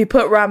 if you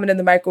put ramen in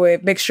the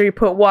microwave, make sure you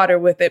put water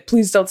with it.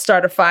 Please don't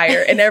start a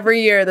fire. And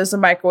every year there's a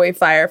microwave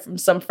fire from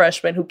some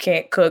freshman who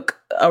can't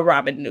cook a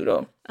ramen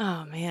noodle.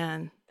 Oh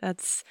man,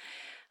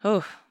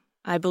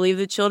 I believe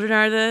the children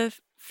are the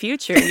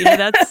future. You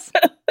know,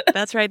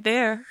 that's right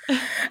there.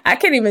 I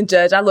can't even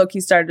judge. I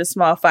low-key started a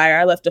small fire.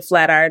 I left a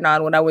flat iron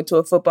on when I went to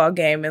a football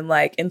game and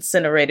like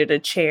incinerated a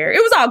chair. It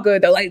was all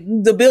good though. Like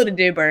the building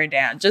did burn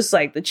down. Just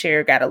like the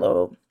chair got a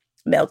little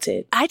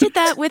melted. I did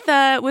that with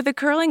a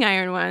curling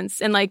iron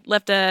once and like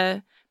left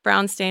a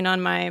brown stain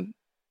on my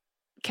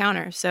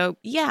counter. So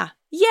yeah.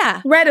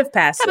 Rite of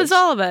passage. That was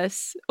all of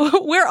us.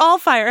 We're all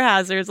fire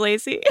hazards,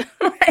 Lacey.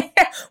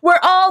 We're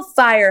all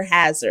fire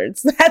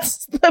hazards.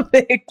 That's the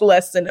big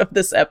lesson of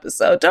this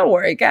episode. Don't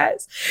worry,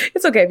 guys.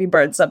 It's okay if you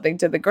burn something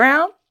to the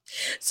ground.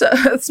 So,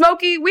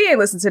 Smokey, we ain't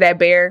listened to that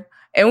bear.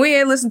 And we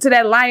ain't listened to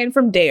that lion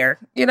from Dare,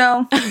 you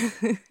know?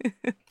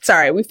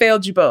 Sorry, we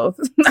failed you both.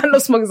 I know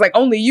Smokey's like,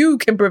 only you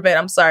can prevent.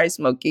 I'm sorry,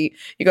 Smokey.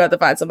 You're going to have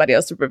to find somebody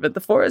else to prevent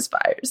the forest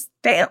fires.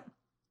 Damn.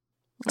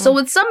 So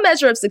with some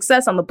measure of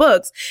success on the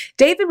books,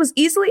 David was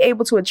easily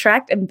able to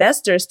attract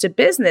investors to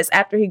business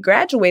after he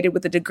graduated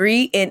with a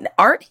degree in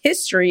art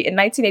history in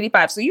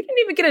 1985. So you didn't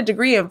even get a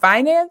degree in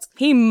finance?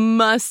 He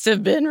must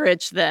have been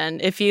rich then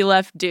if he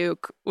left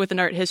Duke with an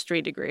art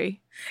history degree.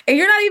 And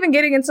you're not even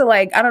getting into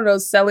like, I don't know,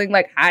 selling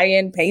like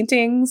high-end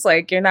paintings.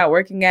 Like you're not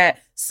working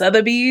at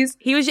Sotheby's.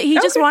 He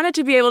just wanted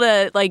to be able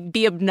to like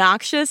be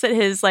obnoxious at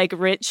his like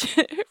rich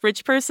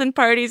person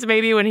parties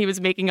maybe when he was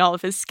making all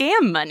of his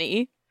scam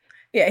money.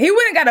 Yeah, he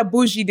went and got a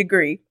bougie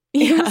degree.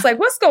 He was like,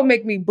 what's going to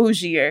make me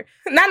bougier?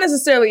 Not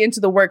necessarily into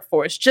the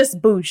workforce,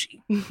 just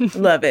bougie.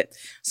 Love it.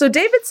 So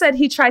David said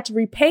he tried to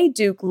repay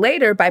Duke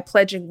later by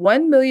pledging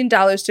 $1 million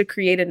to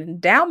create an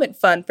endowment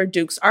fund for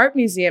Duke's art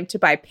museum to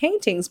buy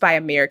paintings by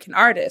American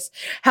artists.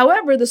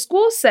 However, the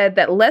school said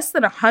that less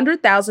than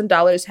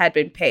 $100,000 had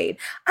been paid.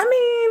 I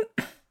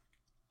mean,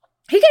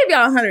 he gave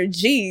y'all 100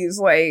 G's,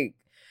 like,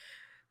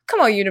 come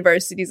on,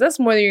 universities. That's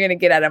more than you're going to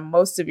get out of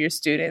most of your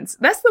students.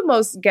 That's the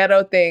most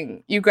ghetto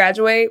thing. You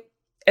graduate,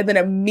 and then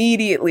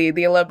immediately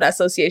the Alumni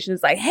Association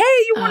is like, hey,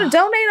 you want to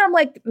donate? I'm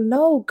like,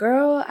 no,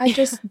 girl, I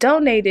just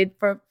donated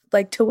for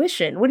like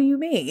tuition. What do you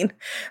mean?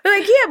 They're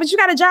like, yeah, but you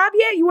got a job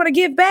yet? You want to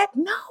give back?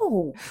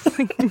 No,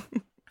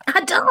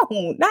 I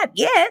don't. Not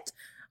yet.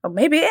 Or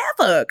maybe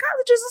ever.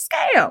 College is a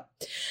scam.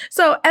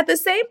 So at the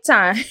same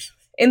time,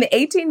 in the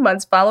 18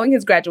 months following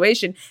his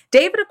graduation,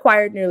 David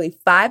acquired nearly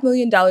 $5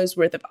 million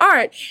worth of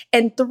art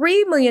and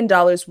 $3 million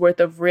worth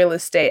of real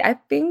estate. I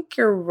think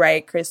you're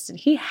right, Cristen.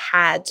 He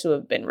had to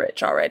have been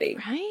rich already.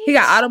 Right? He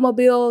got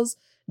automobiles,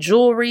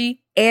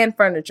 jewelry, and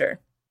furniture.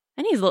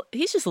 And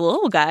he's just a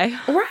little guy.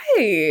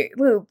 Right.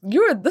 Look,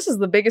 this is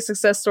the biggest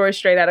success story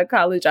straight out of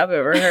college I've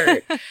ever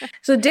heard.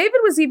 So David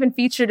was even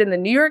featured in the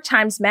New York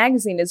Times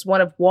Magazine as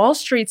one of Wall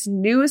Street's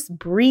newest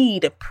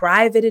breed of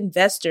private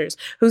investors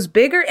whose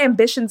bigger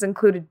ambitions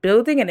included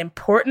building an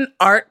important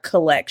art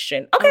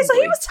collection. Okay, so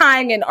he was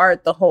tying in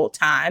art the whole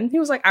time. He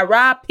was like, I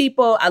rob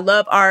people. I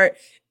love art.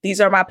 These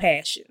are my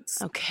passions.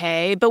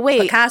 Okay, but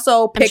wait.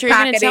 Picasso, pickpocketing. I'm sure you're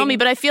going to tell me,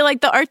 but I feel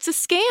like the art's a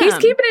scam. He's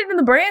keeping it in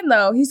the brand,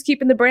 though. He's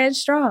keeping the brand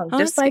strong,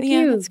 just like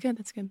you. Yeah, that's good.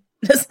 That's good.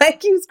 Just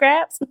like you,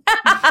 Scraps.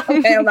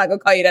 Okay, I'm not going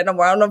to call you that no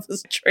more. I don't know if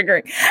it's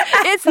triggering.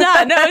 It's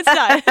not. No, it's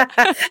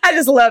not. I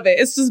just love it.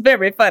 It's just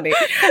very funny.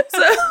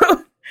 So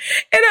in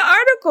an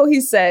article, he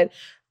said,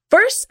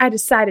 first, I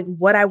decided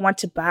what I want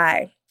to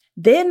buy.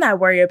 Then I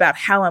worry about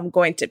how I'm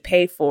going to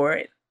pay for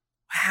it.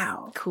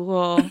 Wow.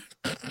 Cool.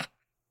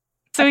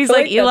 So he's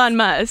like Elon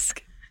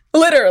Musk.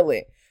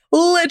 Literally.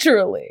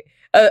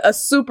 A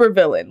super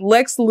villain,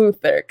 Lex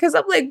Luthor. Because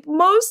I'm like,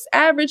 most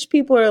average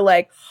people are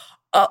like,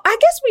 I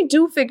guess we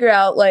do figure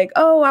out like,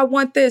 oh, I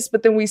want this,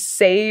 but then we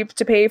save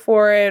to pay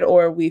for it,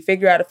 or we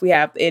figure out if we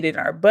have it in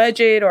our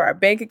budget or our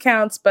bank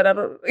accounts.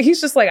 But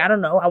he's just like, I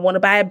don't know. I want to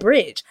buy a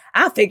bridge.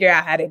 I'll figure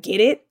out how to get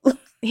it.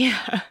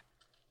 Yeah.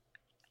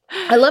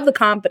 I love the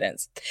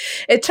confidence.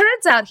 It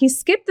turns out he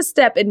skipped a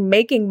step in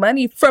making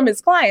money from his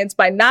clients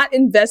by not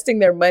investing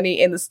their money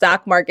in the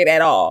stock market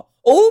at all.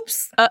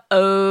 Oops.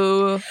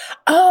 Uh-oh.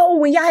 Oh,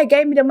 when y'all had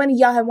gave me the money,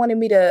 y'all had wanted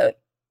me to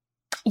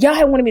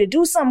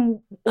do something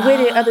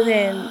with it other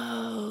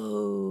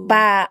than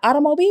buy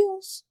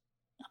automobiles.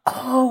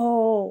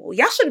 Oh,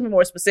 y'all should have been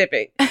more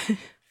specific.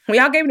 When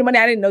y'all gave me the money,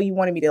 I didn't know you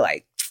wanted me to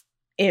like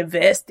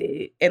invest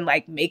it and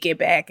like make it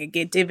back and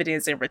get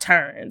dividends and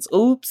returns.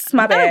 Oops,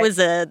 my bad.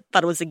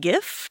 Thought it was a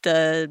gift,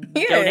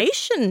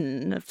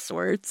 donation of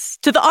sorts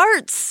to the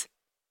arts.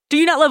 Do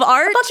you not love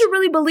art? I thought you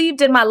really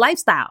believed in my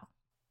lifestyle.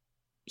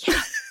 Yeah.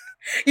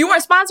 You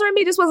weren't sponsoring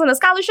me? This wasn't a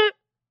scholarship?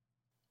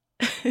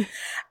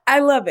 I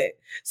love it.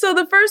 So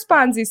the first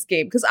Ponzi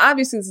scheme, because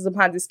obviously this is a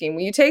Ponzi scheme.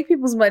 When you take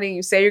people's money,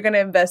 you say you're going to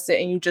invest it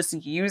and you just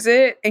use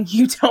it and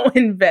you don't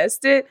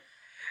invest it.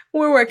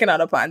 We're working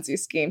on a Ponzi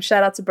scheme.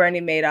 Shout out to Bernie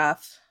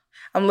Madoff.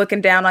 I'm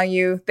looking down on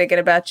you, thinking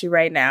about you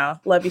right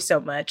now. Love you so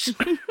much.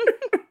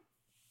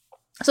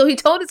 So he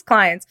told his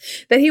clients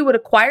that he would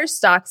acquire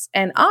stocks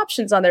and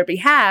options on their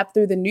behalf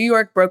through the New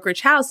York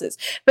brokerage houses.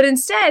 But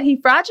instead, he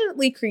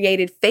fraudulently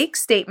created fake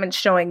statements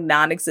showing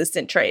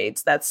non-existent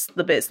trades. That's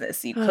the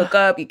business. You cook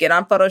up, you get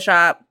on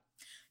Photoshop,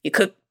 you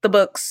cook the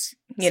books,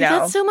 you know.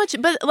 That's so much.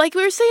 But like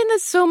we were saying,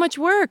 that's so much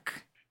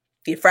work.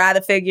 You fry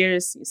the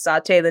figures, you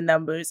saute the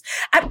numbers.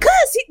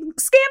 Because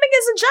scamming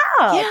is a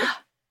job. Yeah.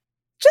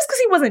 Just because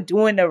he wasn't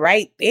doing the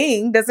right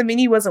thing doesn't mean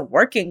he wasn't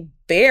working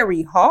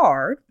very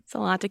hard. It's a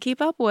lot to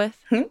keep up with.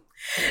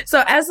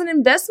 So as an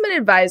investment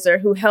advisor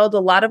who held a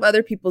lot of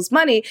other people's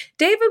money,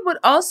 David would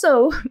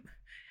also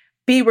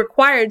be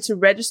required to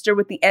register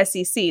with the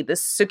SEC, the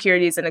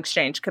Securities and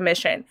Exchange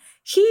Commission.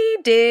 He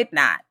did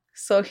not.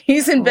 So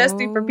he's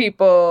investing for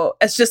people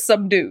as just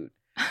some dude.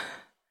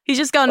 He's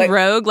just gone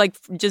rogue, like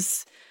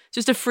just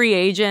a free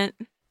agent.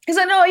 He's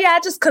like, no, yeah, I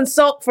just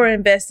consult for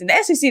investing. The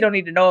SEC don't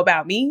need to know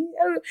about me.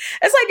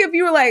 It's like if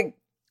you were like,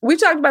 we've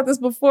talked about this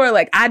before,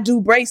 like, I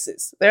do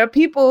braces. There are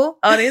people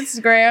on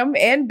Instagram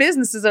and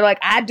businesses that are like,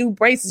 I do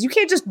braces. You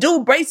can't just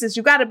do braces.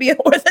 You got to be an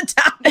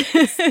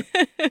orthodontist.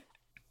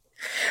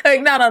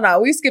 Like, no.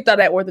 We skipped all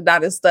that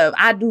orthodontist stuff.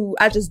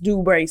 I just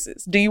do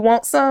braces. Do you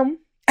want some?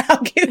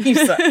 I'll give you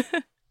some.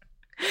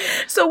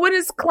 So when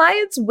his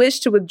clients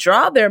wished to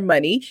withdraw their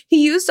money,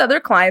 he used other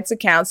clients'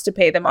 accounts to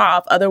pay them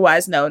off,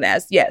 otherwise known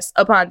as, yes,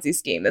 a Ponzi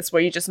scheme. That's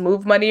where you just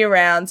move money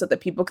around so that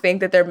people think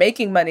that they're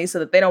making money so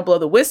that they don't blow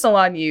the whistle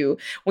on you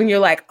when you're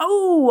like,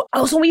 oh,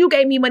 so when you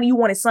gave me money, you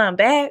wanted some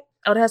back?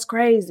 Oh, that's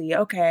crazy.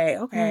 Okay.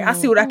 I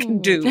see what I can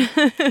do.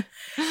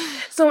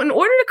 So in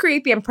order to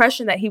create the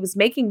impression that he was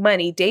making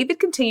money, David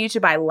continued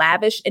to buy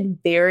lavish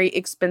and very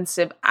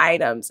expensive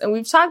items. And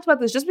we've talked about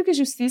this. Just because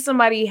you see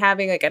somebody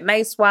having like a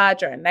nice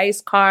watch or a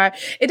nice car,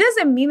 it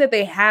doesn't mean that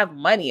they have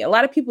money. A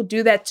lot of people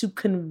do that to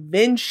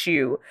convince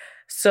you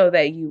so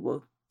that you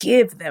will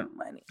give them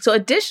money. So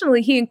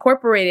additionally, he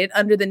incorporated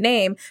under the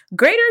name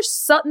Greater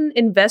Sutton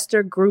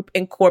Investor Group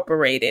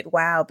Incorporated.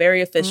 Wow,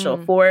 very official.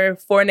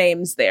 Four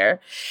names there.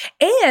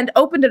 And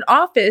opened an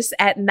office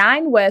at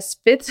 9 West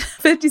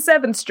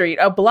 57th Street,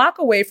 a block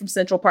away from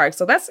Central Park.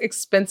 So that's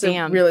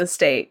expensive real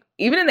estate,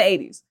 even in the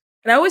 80s.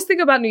 And I always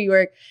think about New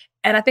York,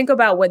 and I think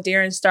about what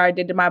Darren Star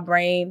did to my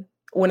brain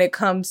when it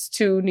comes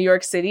to New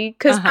York City.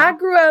 Because I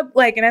grew up,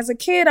 like, and as a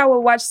kid, I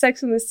would watch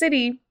Sex and the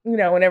City, you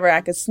know, whenever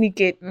I could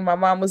sneak it, and my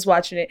mom was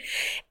watching it.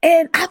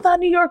 And I thought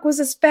New York was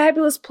this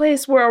fabulous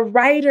place where a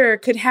writer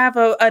could have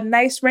a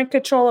nice rent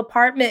control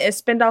apartment and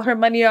spend all her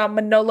money on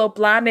Manolo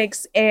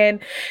Blahniks. And,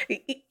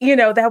 you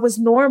know, that was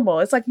normal.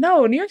 It's like,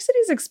 no, New York City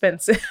is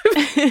expensive.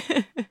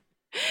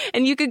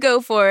 And you could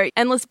go for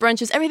endless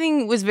brunches.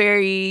 Everything was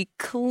very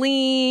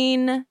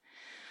clean.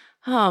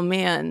 Oh,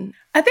 man.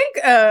 I think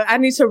I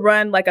need to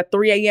run like a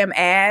 3 a.m.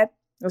 ad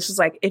It's just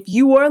like, if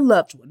you or a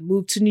loved one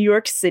moved to New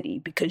York City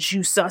because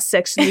you saw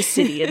Sex in the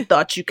City and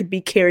thought you could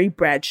be Carrie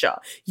Bradshaw,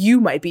 you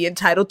might be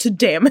entitled to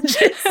damages.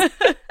 It's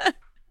like,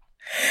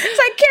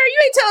 Carrie, you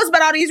ain't tell us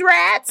about all these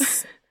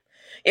rats.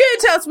 You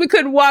didn't tell us we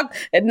couldn't walk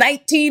at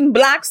 19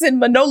 blocks in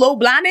Manolo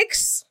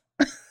Blahniks.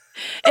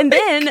 And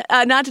then,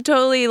 not to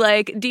totally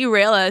like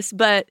derail us,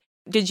 but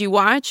did you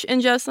watch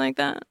And Just Like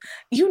That?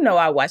 You know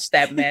I watched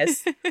that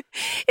mess.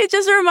 It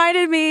just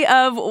reminded me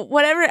of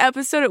whatever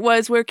episode it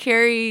was where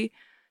Carrie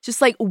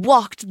just like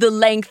walked the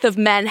length of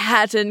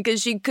Manhattan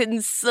because she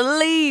couldn't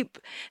sleep.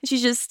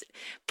 She's just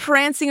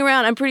prancing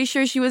around. I'm pretty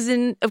sure she was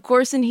in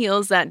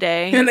heels that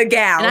day. In a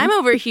gown. And I'm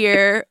over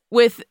here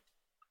with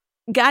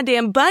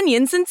goddamn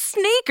bunions and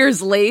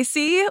sneakers,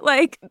 Lacey.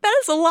 Like, that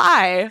is a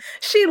lie.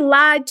 She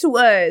lied to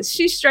us.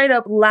 She straight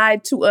up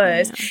lied to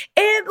us.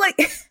 Yeah. And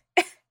like,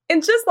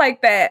 and just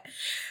like that,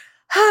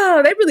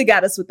 they really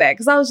got us with that.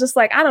 Because I was just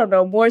like, I don't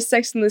know, more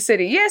Sex in the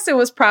City. Yes, it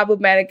was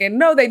problematic. And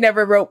no, they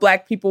never wrote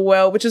Black people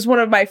well, which is one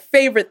of my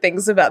favorite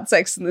things about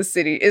Sex in the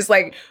City. Is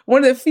like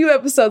one of the few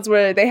episodes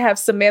where they have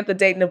Samantha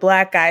dating a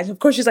Black guy. And of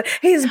course, she's like,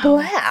 he's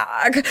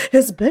Black.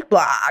 He's big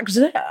Black.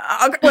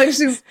 Like,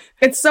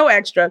 it's so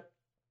extra.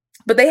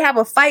 But they have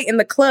a fight in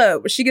the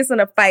club where she gets in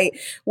a fight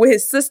with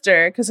his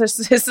sister because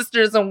his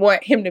sister doesn't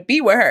want him to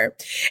be with her.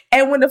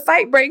 And when the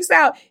fight breaks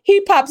out,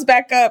 he pops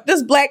back up.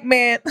 This Black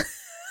man,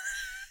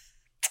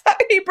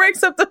 he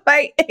breaks up the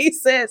fight and he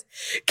says,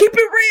 keep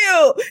it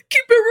real.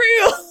 Keep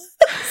it real.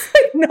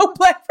 Like no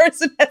Black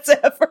person has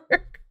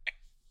ever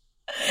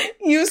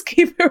used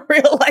keep it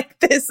real like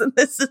this. And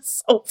this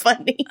is so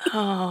funny.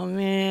 Oh,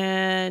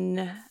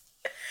 man.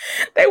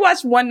 They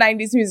watched one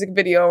 90s music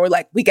video and were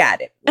like, we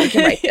got it. We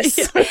can write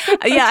this.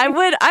 Yeah,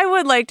 I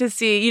would like to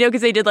see,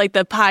 because they did like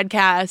the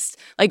podcast,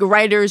 like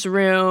writer's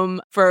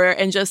room for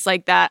And Just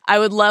Like That. I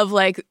would love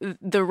like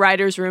the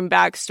writer's room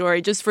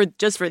backstory just for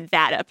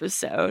that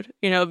episode.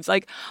 It's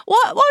like,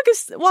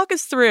 walk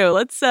us through.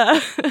 Let's And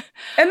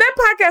that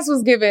podcast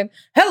was given,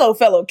 hello,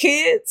 fellow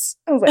kids.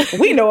 I was like,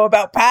 we know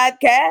about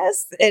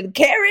podcasts and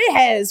Carrie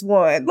has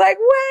one. Like,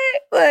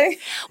 what? Like,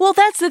 well,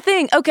 that's the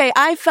thing. Okay,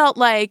 I felt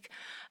like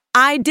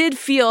I did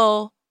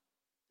feel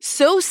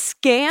so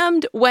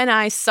scammed when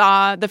I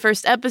saw the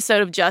first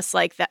episode of Just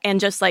Like That and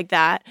Just Like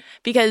That,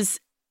 because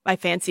I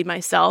fancied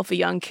myself a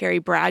young Carrie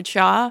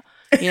Bradshaw.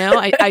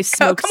 I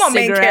smoked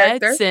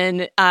cigarettes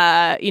and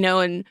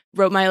and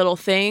wrote my little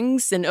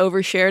things and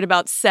overshared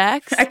about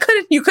sex.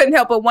 You couldn't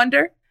help but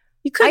wonder.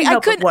 You couldn't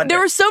help but wonder. There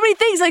were so many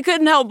things I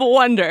couldn't help but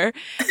wonder.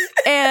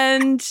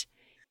 And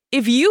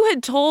if you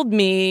had told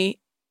me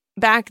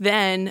back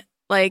then,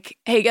 like,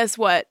 hey, guess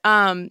what?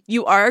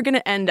 You are going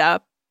to end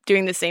up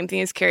doing the same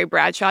thing as Carrie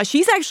Bradshaw.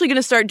 She's actually going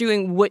to start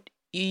doing what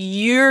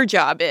your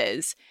job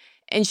is,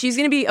 and she's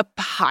going to be a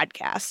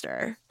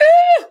podcaster.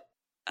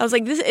 I was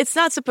like, it's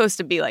not supposed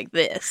to be like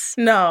this.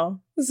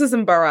 No, this is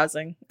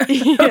embarrassing.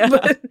 Yeah.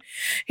 But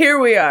here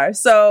we are.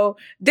 So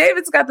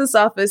David's got this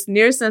office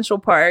near Central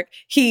Park.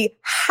 He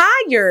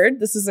hired,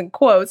 this is in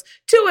quotes,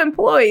 2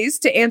 employees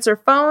to answer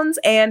phones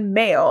and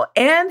mail,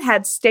 and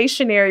had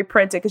stationery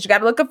printed because you got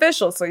to look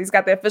official. So he's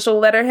got the official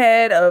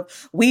letterhead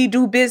of, we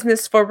do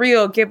business for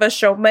real. Give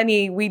us your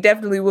money. We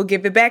definitely will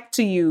give it back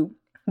to you.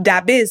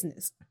 Da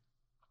business.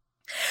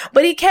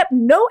 But he kept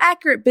no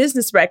accurate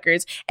business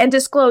records and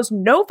disclosed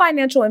no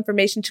financial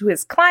information to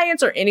his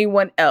clients or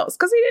anyone else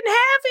because he didn't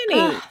have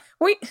any.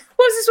 What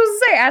was he supposed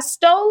to say? I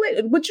stole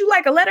it? Would you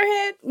like a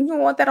letterhead? You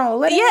want that on a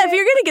letterhead? Yeah, if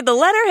you're going to get the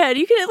letterhead,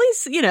 you can at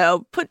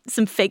least, put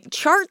some fake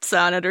charts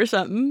on it or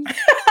something.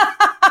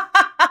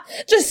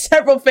 Just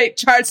several fake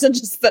charts and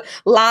just the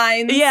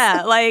lines.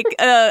 Yeah, like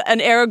an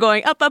arrow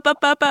going up, up,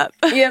 up, up, up.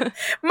 Yeah.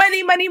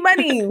 Money, money,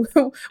 money.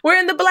 We're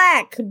in the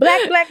black.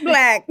 Black, black,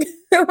 black.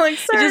 Like,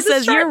 sir, it just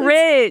says, you're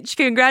rich.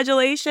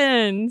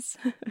 Congratulations.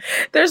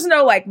 There's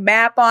no like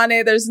map on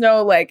it. There's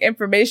no like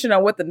information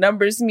on what the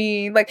numbers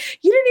mean. Like,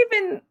 you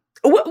didn't even...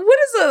 What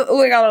is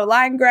on a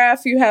line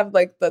graph? You have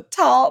like the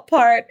tall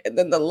part and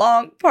then the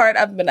long part.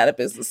 I've been out of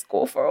business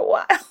school for a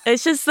while.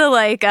 It's just the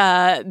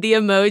the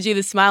emoji,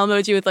 the smile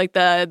emoji with like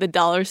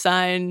the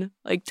 $sign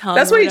like tongue.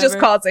 That's what he just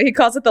calls it. He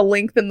calls it the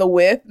length and the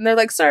width. And they're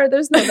like, sir,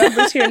 there's no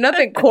numbers here.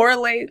 Nothing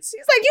correlates.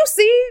 He's like, you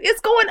see,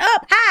 it's going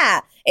up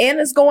high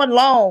and it's going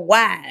long,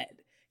 wide.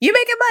 You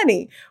making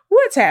money.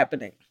 What's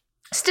happening?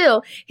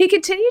 Still, he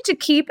continued to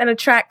keep and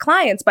attract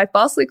clients by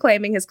falsely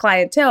claiming his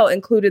clientele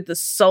included the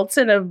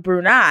Sultan of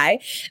Brunei,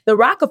 the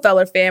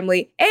Rockefeller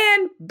family,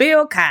 and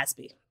Bill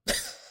Cosby.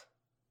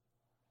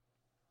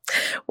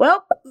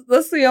 Well,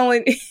 that's the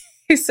only...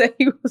 He said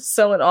he was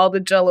selling all the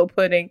Jell-O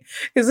pudding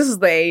because this is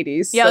the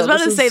 80s. Yeah, so I was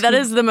about to say that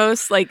is the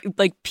most like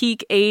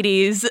peak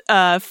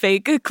 80s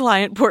fake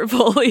client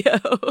portfolio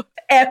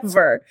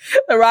ever.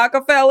 The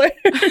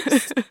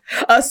Rockefellers,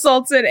 a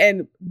Sultan,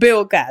 and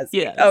Bill Cosby.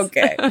 Yes.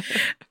 Okay.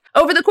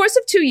 Over the course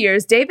of 2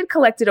 years, David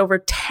collected over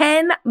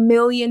 $10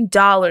 million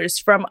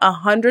from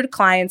 100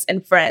 clients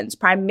and friends,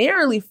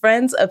 primarily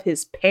friends of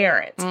his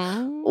parents.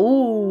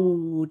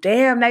 Ooh,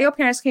 damn. Now your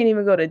parents can't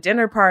even go to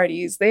dinner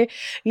parties.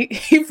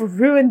 You've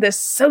ruined the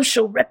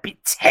social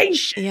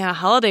reputation. Yeah,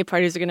 holiday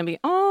parties are going to be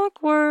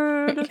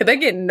awkward. They're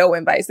getting no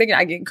invites. They're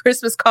not getting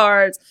Christmas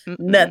cards,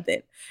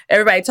 nothing.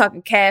 Everybody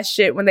talking cash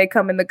shit when they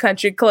come in the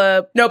country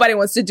club. Nobody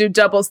wants to do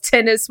doubles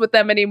tennis with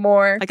them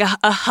anymore. Like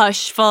a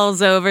hush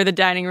falls over the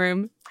dining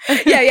room.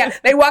 Yeah.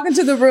 They walk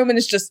into the room and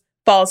it's just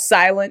falls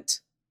silent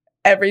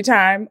every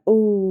time.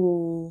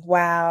 Ooh,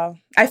 wow.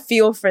 I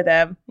feel for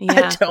them.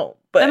 Yeah. I don't.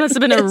 But that must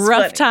have been a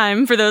rough funny.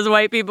 time for those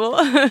white people.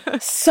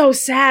 So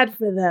sad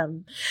for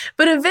them.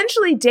 But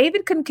eventually,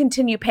 David couldn't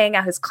continue paying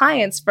out his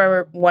clients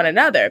for one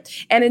another.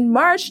 And in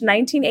March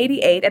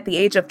 1988, at the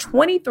age of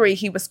 23,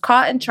 he was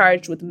caught and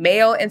charged with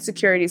mail and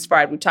securities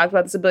fraud. We've talked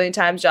about this a billion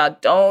times, y'all.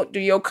 Don't do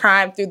your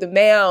crime through the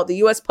mail. The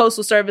U.S.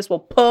 Postal Service will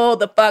pull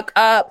the fuck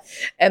up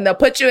and they'll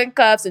put you in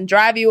cuffs and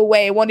drive you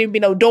away. It won't even be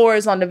no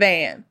doors on the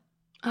van.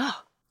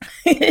 Oh.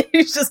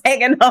 He's just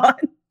hanging on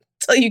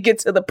till you get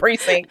to the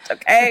precinct,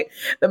 okay?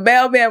 The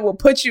mailman will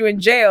put you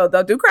in jail.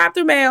 Don't do crime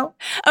through mail.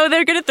 Oh,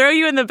 they're going to throw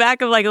you in the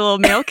back of like a little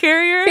mail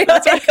carrier?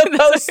 That's like a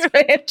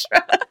postman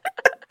truck.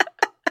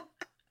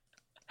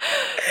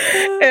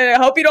 And I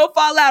hope you don't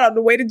fall out on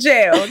the way to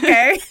jail,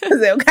 okay? Because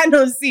they don't got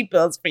no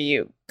seatbelts for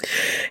you.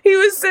 He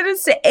was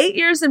sentenced to 8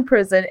 years in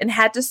prison and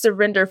had to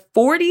surrender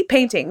 40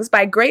 paintings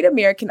by great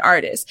American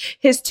artists,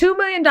 his $2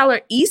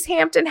 million East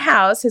Hampton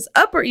house, his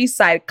Upper East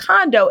Side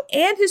condo,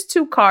 and his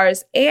 2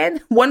 cars.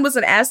 And one was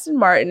an Aston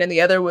Martin and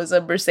the other was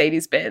a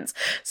Mercedes-Benz.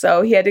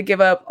 So he had to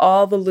give up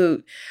all the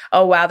loot.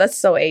 Oh, wow. That's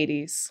so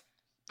 80s.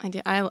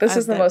 This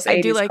is the most 80s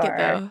I do like car. it,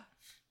 though.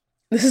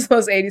 This is the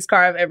most 80s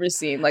car I've ever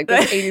seen. Like,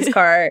 this 80s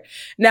car.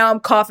 Now I'm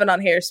coughing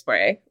on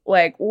hairspray.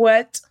 Like,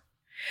 what?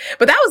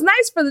 But that was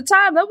nice for the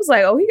time. That was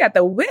like, oh, he got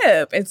the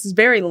whip. It's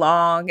very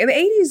long. In the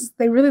 80s,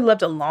 they really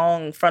loved a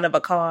long front of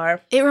a car.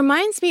 It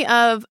reminds me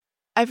of,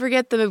 I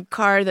forget the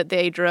car that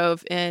they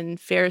drove in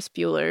Ferris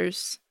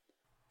Bueller's,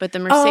 but the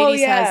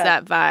Mercedes has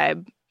that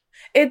vibe.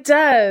 It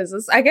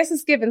does. I guess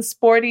it's given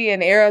sporty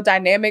and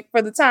aerodynamic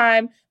for the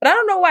time. But I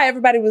don't know why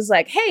everybody was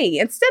like, hey,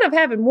 instead of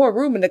having more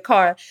room in the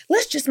car,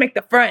 let's just make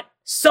the front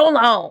so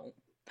long.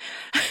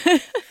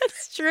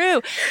 That's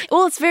true.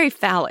 Well, it's very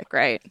phallic,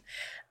 right?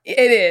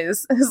 It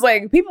is. It's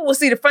like people will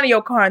see the front of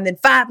your car and then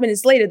 5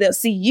 minutes later they'll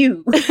see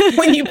you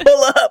when you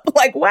pull up.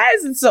 Like, why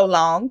is it so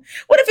long?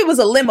 What if it was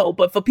a limo,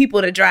 but for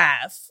people to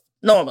drive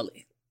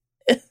normally?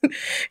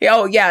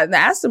 Oh, yeah. The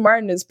Aston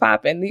Martin is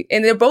popping.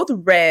 And they're both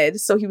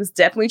red. So he was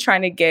definitely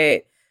trying to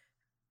get,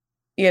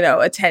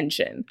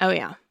 attention. Oh,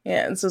 yeah.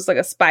 Yeah. And so it's like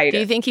a spider. Do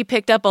you think he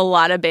picked up a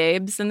lot of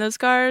babes in those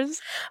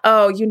cars?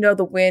 Oh,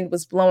 the wind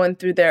was blowing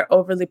through their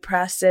overly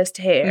processed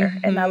hair.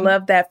 Mm-hmm. And I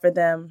love that for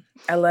them.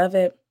 I love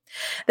it.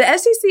 The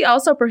SEC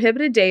also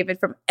prohibited David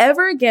from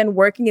ever again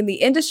working in the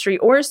industry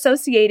or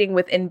associating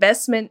with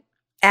investment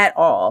at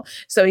all.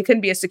 So he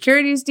couldn't be a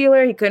securities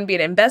dealer, he couldn't be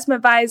an investment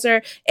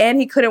advisor, and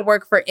he couldn't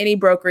work for any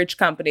brokerage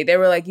company. They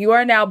were like, you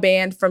are now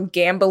banned from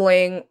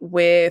gambling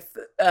with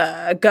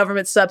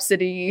government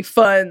subsidy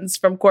funds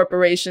from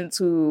corporations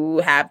who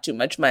have too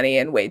much money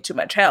and way too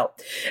much help.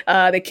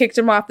 They kicked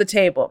him off the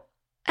table.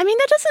 I mean,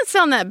 that doesn't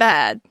sound that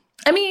bad.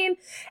 I mean,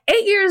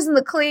 8 years in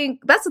the clean,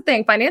 that's the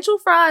thing. Financial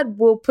fraud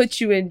will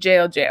put you in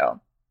jail,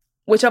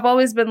 which I've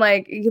always been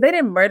like, they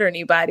didn't murder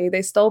anybody.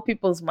 They stole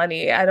people's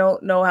money. I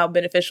don't know how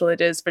beneficial it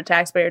is for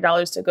taxpayer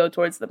dollars to go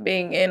towards them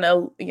being in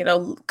a,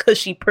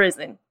 cushy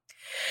prison.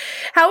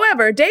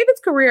 However, David's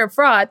career of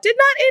fraud did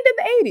not end in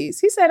the 80s.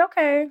 He said,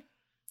 okay.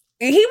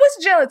 He was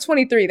in jail at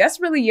 23.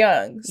 That's really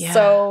young. Yeah.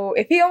 So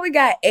if he only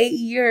got 8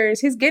 years,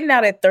 he's getting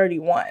out at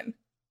 31.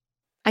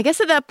 I guess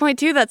at that point,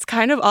 too, that's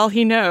kind of all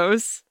he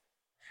knows.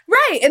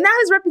 Right. And now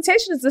his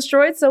reputation is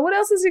destroyed. So what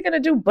else is he going to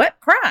do but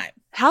crime?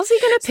 How's he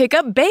going to pick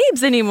up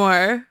babes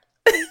anymore?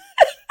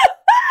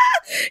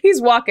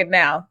 He's walking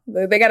now.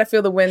 They got to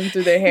feel the wind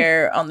through their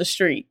hair on the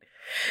street.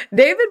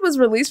 David was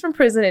released from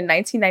prison in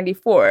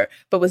 1994,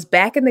 but was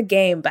back in the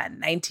game by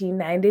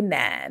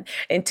 1999.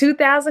 In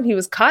 2000, he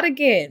was caught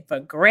again for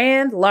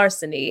grand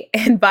larceny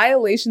and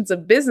violations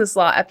of business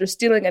law after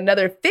stealing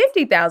another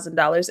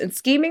 $50,000 and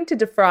scheming to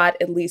defraud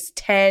at least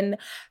 10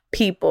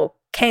 people.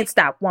 Can't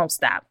stop, won't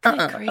stop.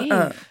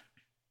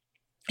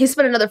 He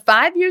spent another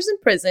 5 years in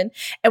prison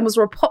and was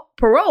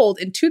paroled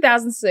in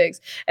 2006.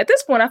 At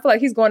this point, I feel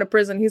like he's going to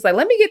prison. He's like,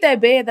 let me get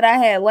that bed that I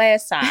had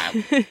last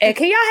time. And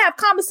can y'all have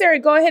commissary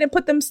go ahead and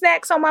put them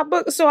snacks on my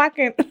book so I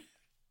can...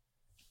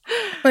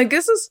 Like,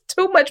 this is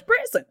too much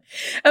prison.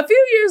 A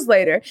few years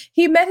later,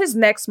 he met his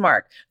next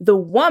mark, the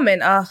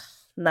woman,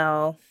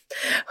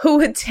 who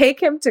would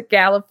take him to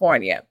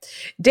California.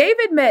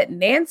 David met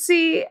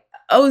Nancy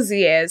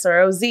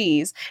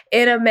Ozies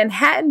in a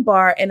Manhattan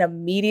bar and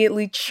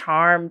immediately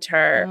charmed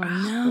her.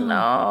 Oh,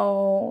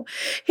 No.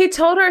 He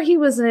told her he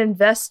was an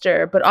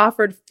investor, but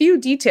offered few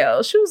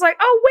details. She was like,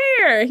 oh,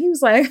 where? He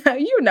was like,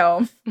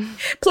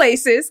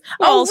 places.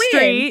 Wall when?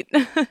 Street.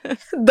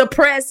 The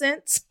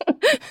present.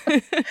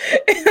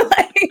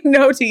 Like,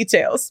 no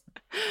details.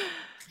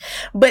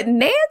 But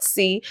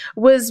Nancy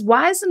was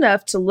wise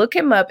enough to look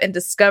him up and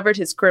discovered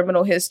his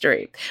criminal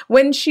history.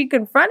 When she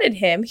confronted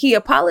him, he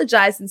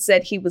apologized and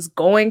said he was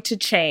going to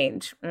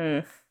change.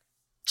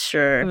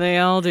 Sure. They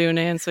all do,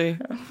 Nancy.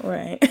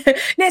 Right.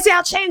 Nancy,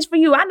 I'll change for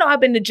you. I know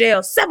I've been to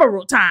jail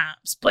several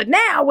times, but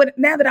now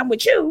that I'm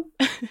with you,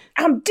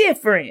 I'm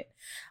different.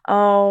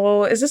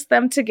 Oh, is this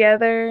them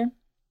together?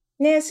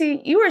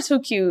 Nancy, you are too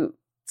cute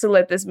to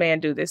let this man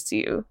do this to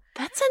you.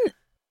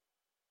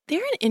 They're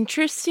an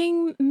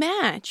interesting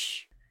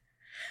match.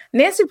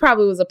 Nancy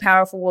probably was a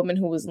powerful woman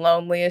who was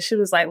lonely, and she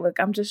was like, look,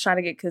 I'm just trying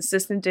to get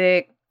consistent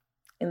dick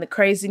in the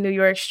crazy New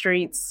York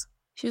streets.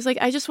 She was like,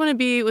 I just want to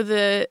be with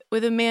a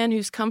man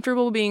who's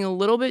comfortable being a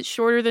little bit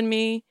shorter than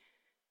me.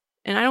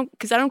 And I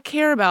don't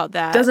care about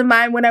that. Doesn't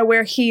mind when I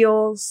wear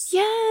heels.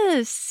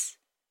 Yes.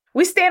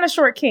 We stand a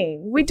short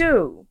king. We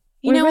do.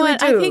 You know really what?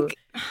 do. I think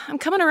I'm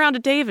coming around to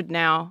David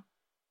now.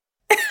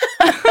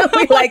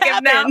 We like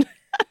him now.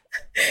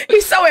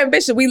 He's so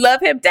ambitious. We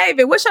love him.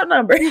 David, what's your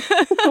number?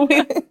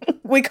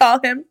 we call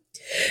him.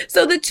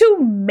 So the two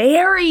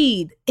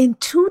married in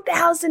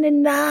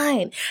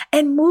 2009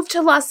 and moved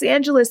to Los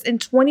Angeles in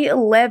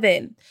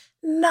 2011.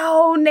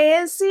 No,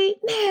 Nancy,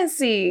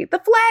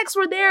 the flags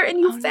were there and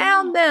you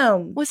found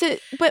them.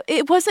 But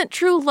it wasn't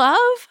true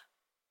love?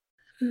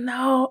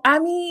 No, I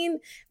mean,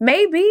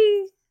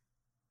 maybe,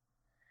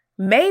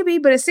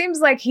 but it seems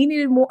like he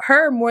needed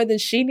her more than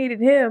she needed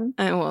him.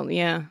 Well,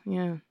 yeah.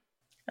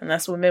 And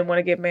that's when men want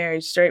to get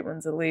married, straight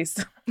ones at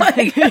least.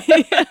 like,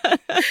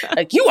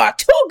 you are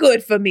too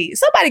good for me.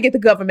 Somebody get the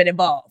government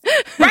involved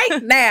right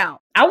now.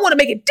 I want to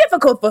make it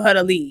difficult for her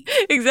to leave.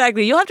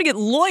 Exactly. You'll have to get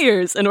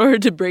lawyers in order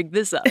to break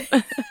this up.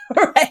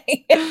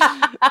 Right.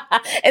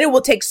 And it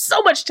will take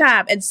so much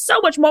time and so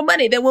much more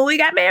money than when we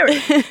got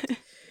married.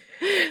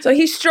 So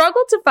he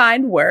struggled to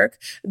find work,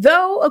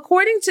 though,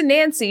 according to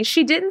Nancy,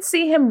 she didn't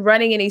see him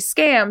running any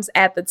scams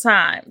at the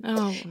time.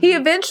 Oh. He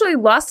eventually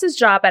lost his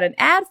job at an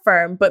ad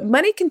firm, but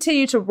money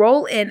continued to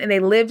roll in and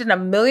they lived in a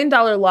 $1 million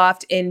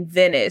loft in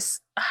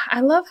Venice. I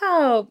love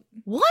how...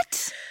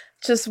 What?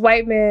 Just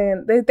white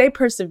men, they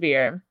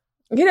persevere.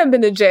 He done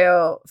been to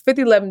jail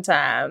 11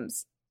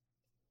 times.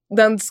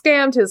 Done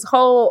scammed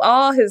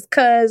all his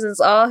cousins,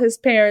 all his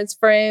parents,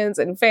 friends,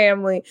 and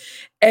family.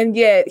 And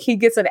yet he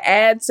gets an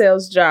ad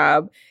sales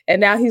job. And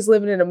now he's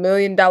living in $1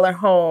 million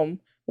home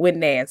with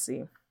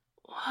Nancy.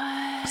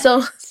 What?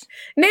 So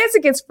Nancy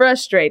gets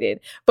frustrated,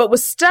 but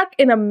was stuck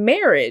in a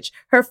marriage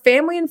her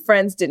family and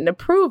friends didn't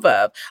approve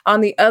of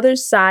on the other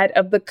side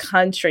of the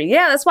country.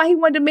 Yeah, that's why he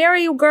wanted to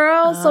marry you,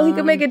 girl, so he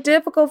could make it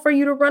difficult for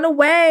you to run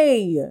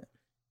away.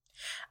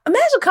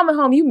 Imagine coming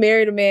home, you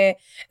married a man,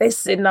 they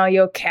sitting on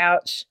your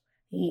couch,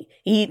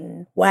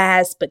 eating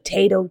Wise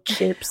potato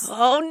chips.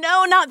 Oh,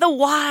 no, not the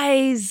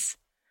Wise.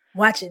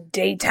 Watching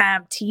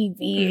daytime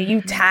TV, and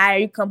you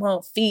tired, you come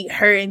home, feet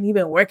hurting, you've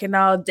been working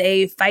all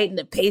day, fighting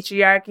the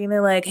patriarchy, and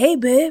they're like, hey,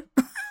 babe.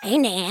 Hey,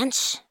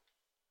 Nance.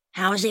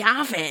 How was the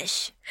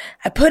office?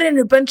 I put in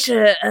a bunch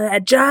of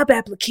job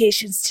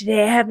applications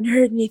today. I haven't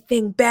heard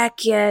anything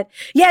back yet.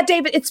 Yeah,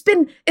 David, it's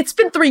been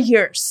 3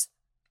 years.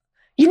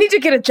 You need to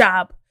get a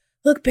job.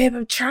 Look, babe,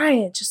 I'm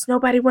trying. Just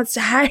nobody wants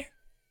to hire.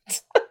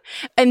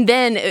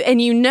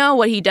 And you know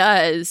what he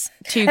does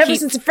to Ever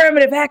since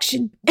affirmative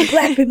action,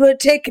 black people are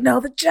taking all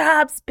the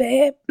jobs,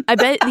 babe. I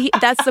bet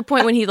that's the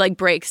point when he like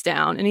breaks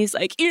down and he's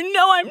like, you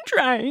know I'm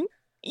trying.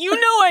 You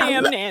know I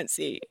am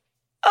Nancy.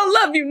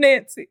 I love you,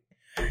 Nancy.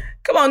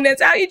 Come on,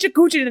 Nancy. I'll eat your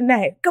Gucci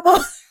tonight. Come on.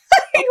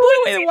 I'll put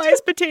away the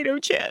Wise potato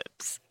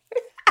chips.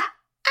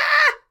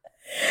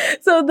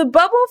 So the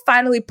bubble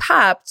finally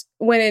popped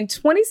when in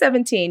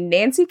 2017,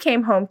 Nancy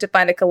came home to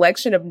find a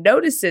collection of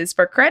notices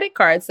for credit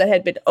cards that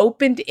had been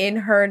opened in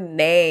her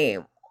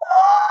name.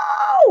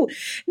 Whoa!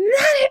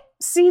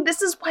 See,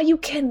 this is why you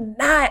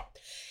cannot.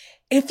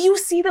 If you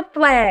see the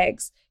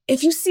flags,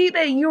 if you see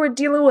that you are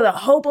dealing with a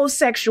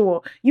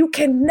homosexual, you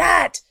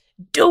cannot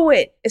do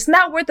it. It's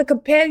not worth the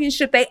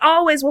companionship. They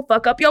always will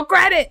fuck up your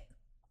credit.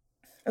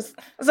 It's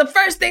the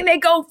first thing they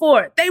go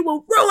for. They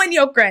will ruin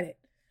your credit.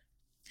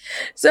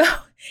 So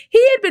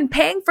he had been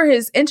paying for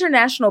his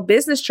international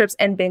business trips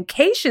and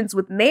vacations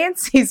with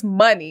Nancy's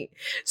money.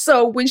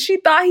 So when she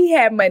thought he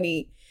had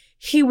money,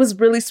 he was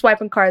really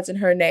swiping cards in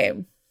her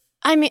name.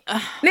 I mean,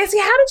 Nancy,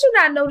 how did you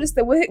not notice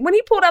that when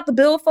he pulled out the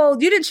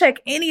billfold, you didn't check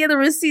any of the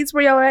receipts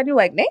where y'all were at? You're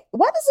like,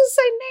 why does it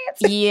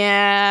say Nancy?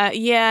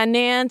 Yeah,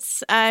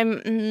 Nance.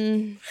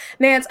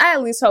 Nance, I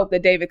at least hope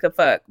that David could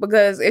fuck,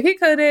 because if he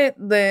couldn't,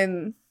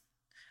 then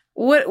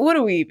what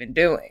are we even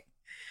doing?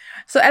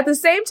 So at the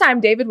same time,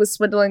 David was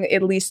swindling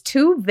at least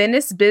 2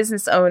 Venice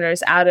business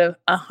owners out of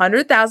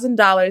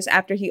 $100,000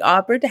 after he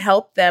offered to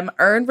help them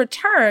earn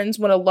returns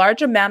when a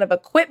large amount of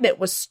equipment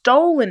was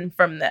stolen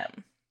from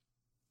them.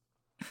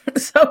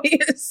 So he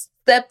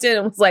stepped in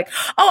and was like,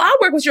 oh, I'll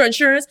work with your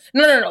insurance.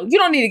 No. You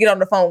don't need to get on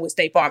the phone with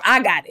State Farm.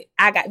 I got it.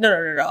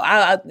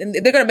 No.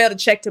 They're going to mail the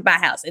check to my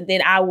house, and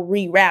then I will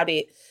reroute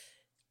it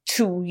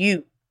to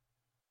you.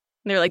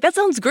 They're like, that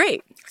sounds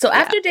great. So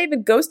after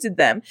David ghosted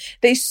them,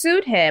 they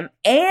sued him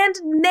and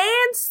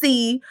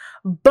Nancy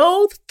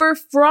both for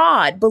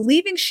fraud,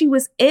 believing she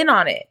was in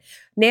on it.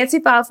 Nancy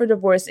filed for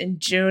divorce in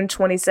June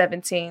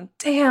 2017.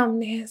 Damn,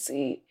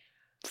 Nancy.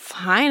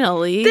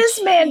 Finally.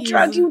 This man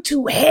drug you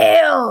to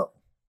hell.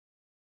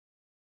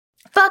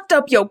 Fucked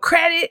up your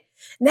credit.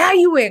 Now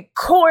you in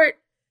court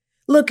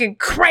looking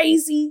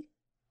crazy.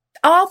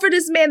 All for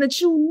this man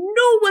that you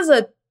knew was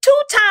a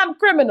 2-time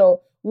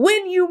criminal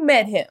when you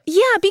met him.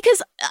 Yeah,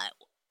 because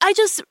I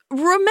just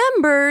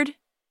remembered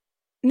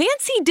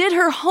Nancy did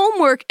her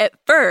homework at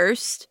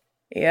first.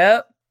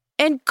 Yep.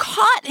 And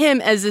caught him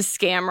as a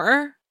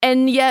scammer,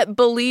 and yet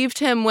believed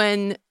him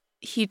when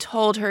he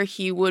told her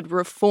he would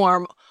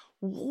reform.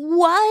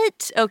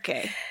 What?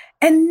 Okay.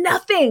 And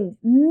nothing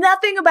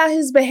about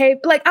his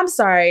behavior. Like, I'm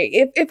sorry.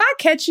 If I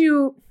catch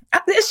you,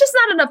 it's just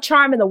not enough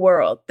charm in the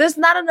world. There's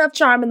not enough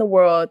charm in the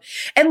world.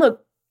 And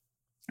look,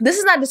 this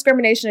is not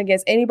discrimination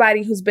against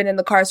anybody who's been in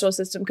the carceral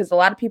system, because a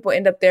lot of people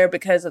end up there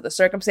because of the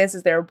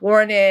circumstances they were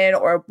born in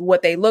or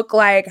what they look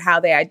like, how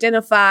they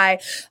identify.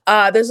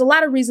 There's a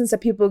lot of reasons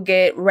that people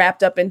get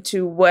wrapped up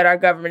into what our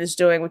government is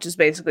doing, which is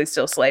basically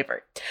still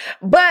slavery.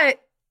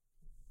 But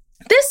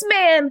this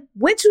man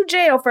went to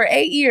jail for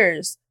 8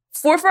 years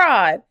for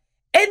fraud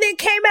and then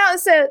came out and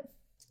said,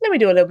 let me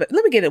do a little bit.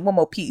 Let me get it one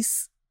more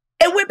piece.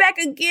 And went back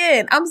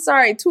again. I'm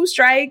sorry, 2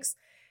 strikes.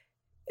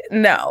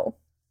 No.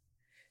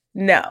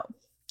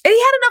 And he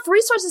had enough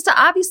resources to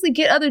obviously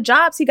get other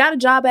jobs. He got a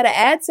job at an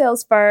ad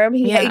sales firm.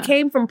 He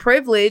came from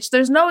privilege.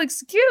 There's no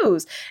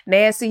excuse.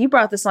 Nancy, you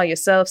brought this on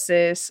yourself,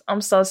 sis.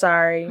 I'm so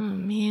sorry. Oh,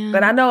 man.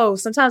 But I know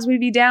sometimes we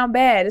be down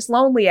bad. It's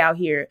lonely out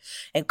here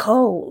and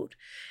cold.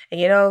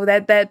 And you know,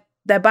 that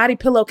body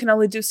pillow can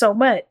only do so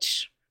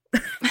much.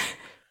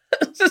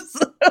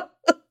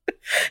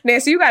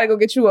 Nancy, you got to go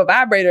get you a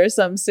vibrator or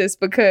something, sis,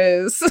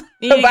 because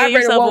a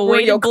vibrator won't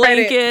ruin your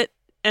blanket credit.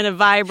 And a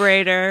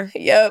vibrator.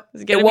 Yep.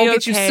 It won't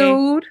get you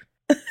sued.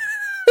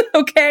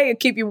 Okay. And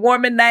keep you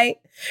warm at night.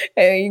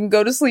 And you can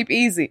go to sleep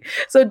easy.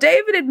 So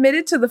David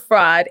admitted to the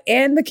fraud,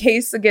 and the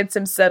case against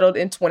him settled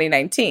in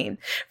 2019.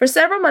 For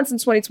several months in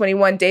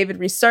 2021, David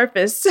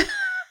resurfaced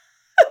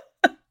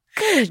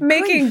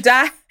making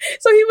dive.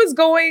 So he was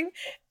going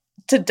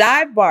to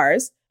dive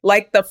bars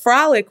like the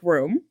Frolic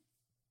Room,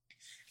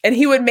 and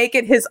he would make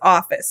it his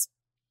office.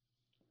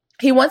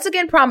 He once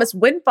again promised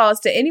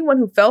windfalls to anyone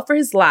who fell for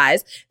his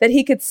lies, that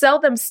he could sell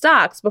them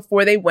stocks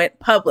before they went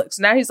public.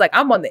 So now he's like,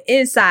 I'm on the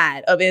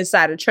inside of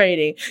insider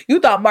trading. You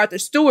thought Martha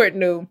Stewart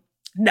knew.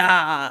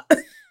 Nah,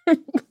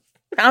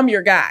 I'm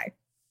your guy.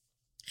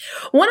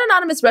 One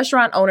anonymous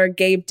restaurant owner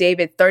gave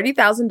David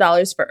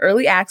 $30,000 for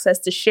early access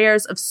to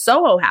shares of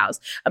Soho House,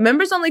 a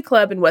members-only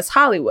club in West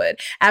Hollywood,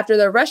 after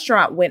the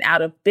restaurant went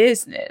out of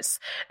business.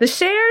 The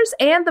shares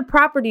and the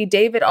property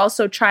David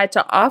also tried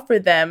to offer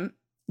them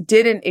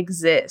didn't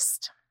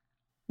exist.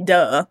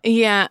 Duh.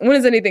 Yeah. When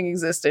has anything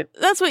existed?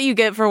 That's what you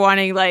get for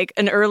wanting like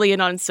an early in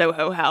on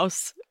Soho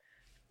House.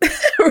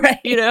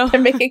 Right. You know?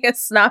 They're making a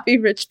snobby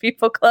rich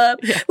people club.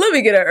 Yeah. Let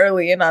me get an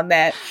early in on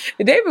that.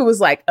 David was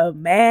like,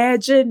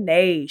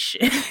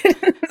 imagination.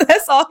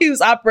 That's all he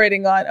was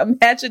operating on.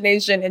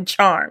 Imagination and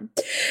charm.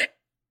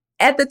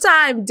 At the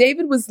time,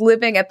 David was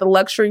living at the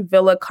luxury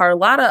Villa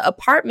Carlotta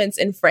Apartments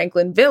in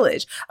Franklin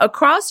Village,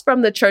 across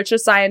from the Church of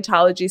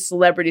Scientology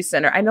Celebrity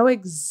Center. I know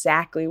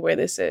exactly where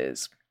this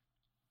is.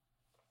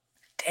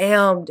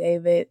 Damn,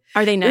 David.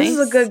 Are they nice? This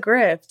is a good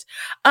grift.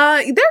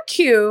 They're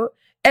cute.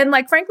 And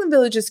like Franklin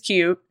Village is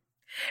cute.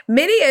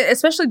 Many,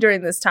 especially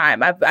during this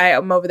time,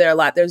 I'm over there a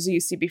lot. There's a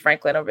UCB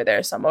Franklin over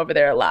there, so I'm over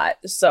there a lot.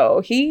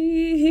 So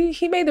he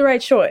made the right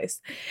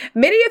choice.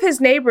 Many of his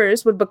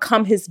neighbors would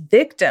become his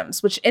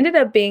victims, which ended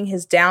up being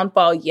his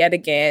downfall yet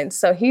again.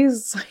 So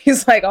he's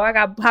like, oh, I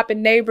got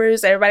popping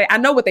neighbors. Everybody, I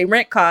know what they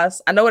rent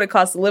costs. I know what it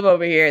costs to live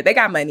over here. They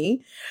got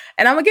money,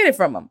 and I'm gonna get it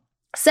from them.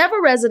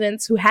 Several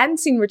residents who hadn't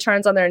seen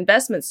returns on their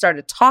investments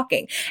started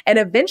talking, and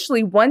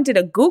eventually one did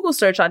a Google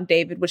search on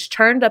David, which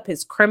turned up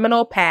his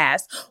criminal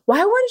past.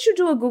 Why wouldn't you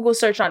do a Google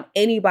search on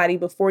anybody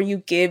before you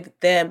give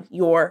them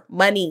your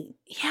money?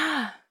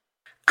 Yeah.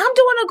 I'm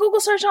doing a Google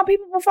search on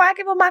people before I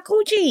give them my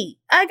coochie.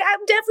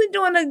 I'm definitely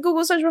doing a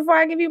Google search before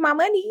I give you my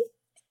money.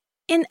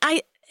 And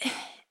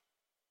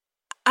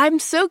I'm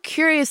so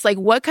curious, like,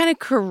 what kind of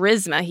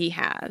charisma he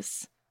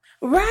has.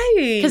 Right.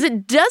 Because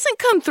it doesn't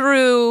come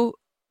through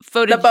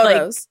footage, the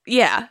photos. Like,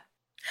 yeah.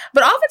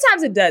 But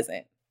oftentimes it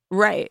doesn't.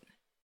 Right.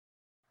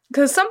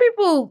 Because some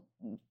people,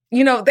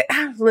 you know,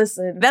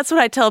 listen. That's what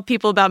I tell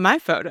people about my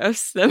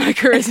photos, that my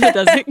charisma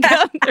doesn't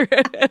come through.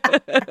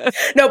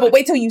 No, but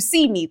wait till you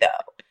see me, though.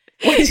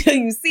 Wait till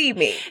you see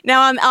me.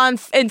 Now I'm on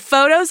in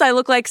photos. I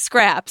look like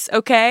scraps,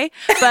 okay?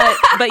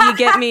 But you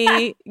get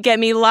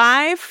me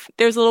live.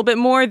 There's a little bit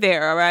more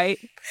there, all right?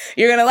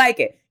 You're gonna like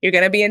it. You're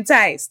gonna be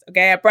enticed,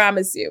 okay? I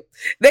promise you.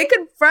 They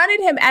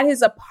confronted him at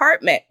his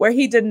apartment where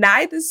he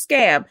denied the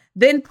scam,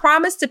 then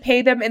promised to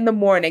pay them in the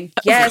morning.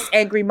 Yes,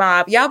 angry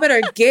mob. Y'all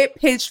better get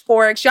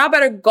pitchforks. Y'all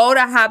better go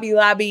to Hobby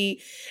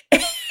Lobby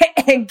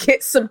and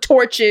get some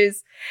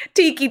torches,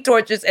 tiki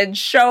torches, and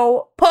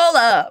pull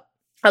up.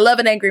 I love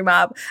an angry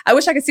mob. I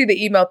wish I could see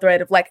the email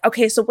thread of like,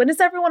 okay, so when is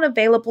everyone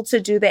available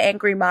to do the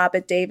angry mob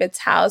at David's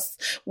house?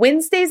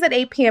 Wednesdays at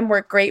 8 p.m.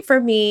 work great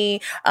for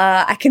me.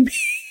 I can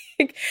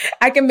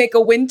make a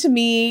when to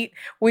meet.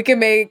 We can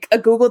make a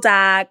Google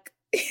Doc.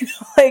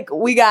 Like,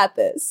 we got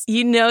this.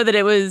 You know that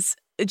it was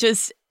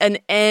just an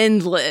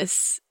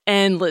endless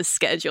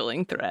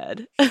scheduling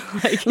thread.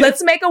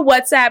 Let's make a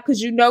WhatsApp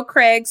because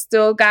Craig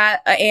still got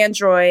an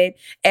Android,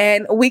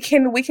 and we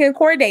can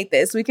coordinate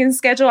this. We can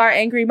schedule our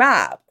angry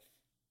mob.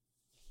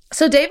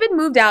 So David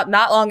moved out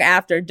not long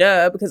after,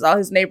 because all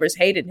his neighbors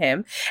hated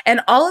him. And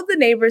all of the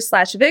neighbors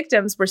 /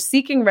 victims were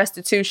seeking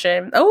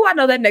restitution. Oh, I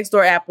know that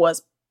Nextdoor app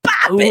was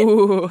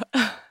popping.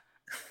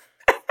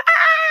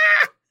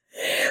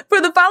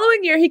 For the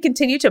following year, he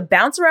continued to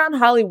bounce around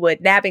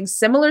Hollywood, nabbing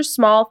similar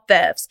small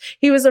thefts.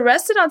 He was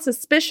arrested on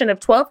suspicion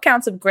of 12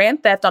 counts of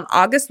grand theft on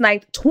August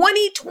 9th,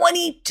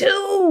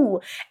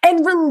 2022,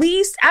 and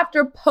released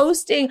after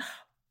posting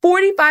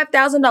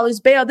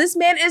 $45,000 bail. This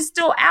man is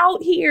still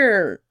out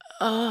here.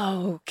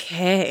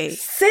 Okay.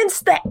 Since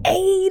the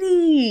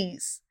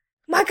 80s.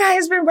 My guy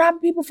has been robbing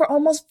people for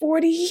almost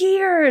 40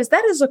 years.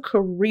 That is a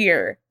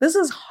career. This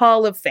is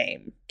Hall of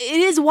Fame. It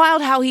is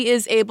wild how he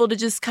is able to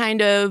just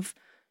kind of,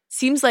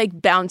 seems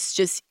like bounce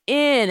just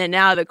in and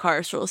out of the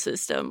carceral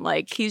system.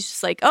 Like, he's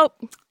just like, oh,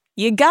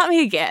 you got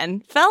me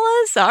again.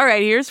 Fellas, all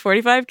right, here's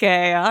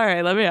 $45K. All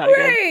right, let me out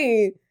again.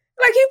 Right.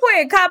 Like, he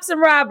playing cops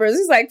and robbers.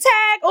 He's like,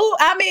 tag, oh,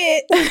 I'm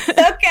it.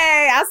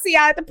 Okay, I'll see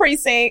y'all at the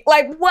precinct.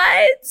 Like,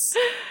 what?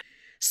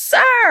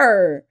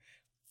 Sir.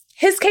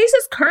 His case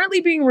is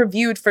currently being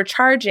reviewed for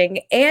charging,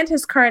 and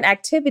his current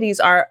activities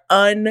are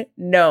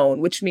unknown,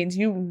 which means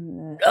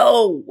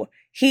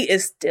he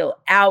is still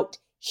out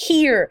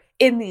here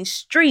in these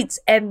streets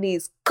and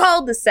these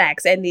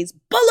cul-de-sacs and these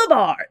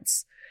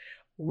boulevards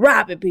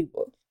robbing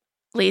people.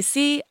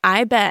 Lacey,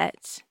 I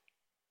bet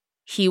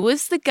he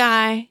was the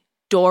guy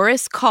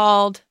Doris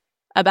called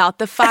about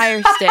the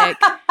Fire Stick.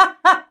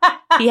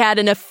 He had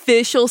an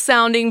official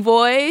sounding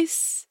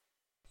voice.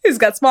 He's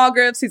got small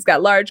grips. He's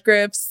got large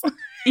grips.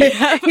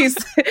 Yeah. he's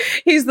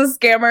the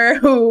scammer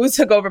who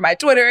took over my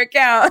Twitter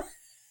account.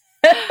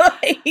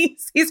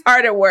 He's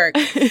hard at work.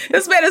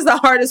 This man is the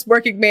hardest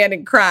working man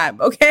in crime,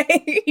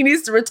 okay? He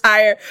needs to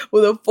retire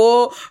with a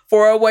full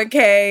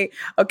 401k,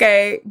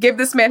 okay? Give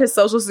this man his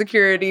Social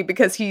Security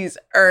because he's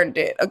earned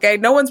it, okay?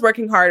 No one's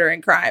working harder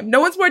in crime. No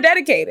one's more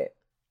dedicated.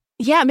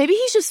 Yeah, maybe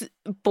he's just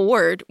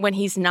bored when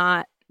he's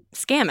not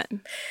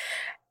scamming.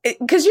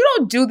 Because you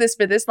don't do this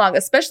for this long,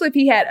 especially if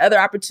he had other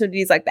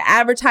opportunities like the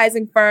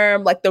advertising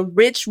firm, like the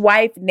rich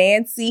wife,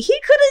 Nancy.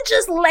 He could have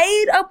just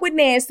laid up with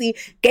Nancy,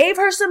 gave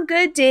her some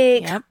good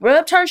dick,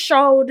 rubbed her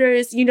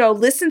shoulders,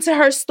 listened to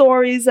her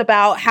stories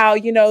about how,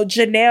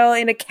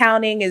 Janelle in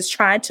accounting is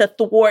trying to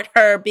thwart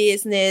her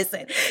business.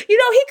 And, he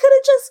could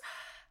have just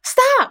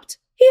stopped.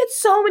 He had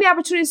so many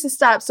opportunities to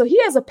stop. So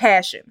he has a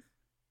passion.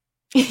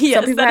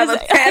 Yes,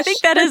 I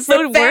think that is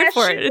the word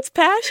for it. It's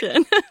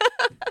passion.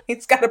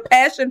 He's got a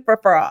passion for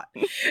fraud.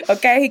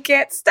 Okay, he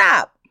can't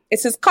stop.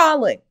 It's his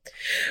calling.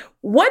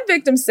 One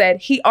victim said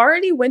he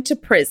already went to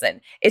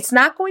prison. It's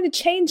not going to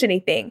change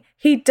anything.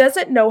 He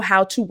doesn't know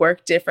how to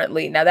work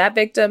differently. Now that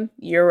victim,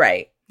 you're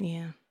right.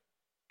 Yeah.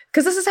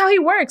 Because this is how he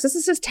works. This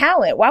is his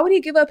talent. Why would he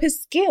give up his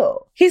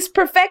skill? He's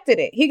perfected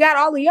it. He got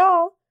all of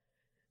y'all.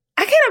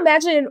 I can't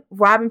imagine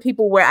robbing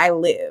people where I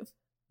live.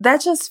 That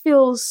just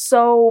feels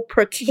so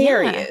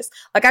precarious. Yeah.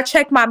 Like, I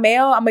check my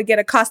mail, I'm going to get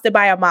accosted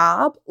by a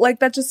mob. Like,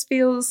 that just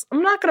feels,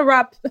 I'm not going to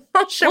rob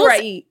where I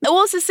eat.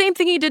 Well, it's the same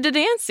thing he did to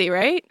Nancy,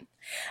 right?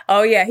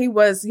 Oh, yeah. He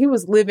was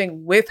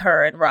living with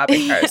her and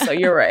robbing her. So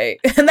you're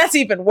right. And that's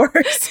even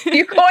worse.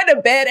 You're going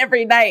to bed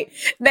every night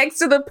next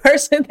to the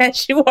person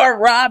that you are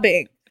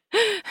robbing.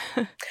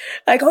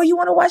 Like, oh, you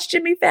want to watch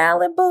Jimmy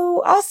Fallon,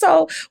 boo?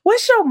 Also,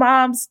 what's your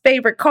mom's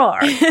favorite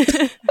car?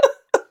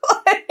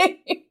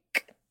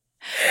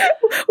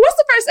 What's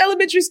the first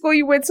elementary school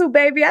you went to,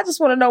 baby? I just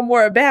want to know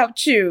more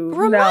about you.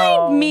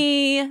 Remind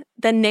me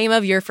the name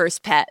of your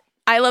first pet.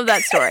 I love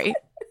that story.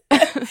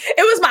 It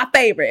was my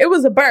favorite. It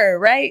was a bird,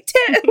 right?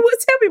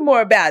 Tell me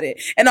more about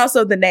it. And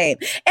also the name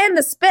and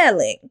the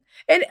spelling.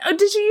 And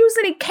did you use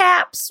any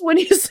caps when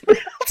you spelled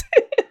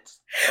it?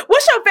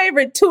 What's your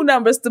favorite 2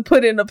 numbers to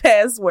put in the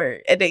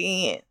password at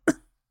the end?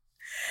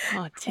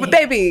 Oh, damn.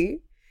 Baby,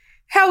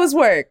 how was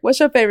work? What's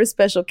your favorite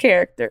special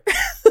character?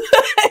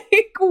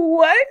 Like,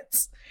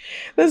 what?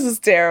 This is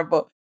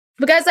terrible.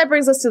 But guys, that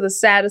brings us to the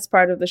saddest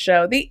part of the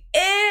show, the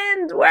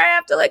end, where I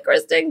have to let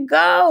Cristen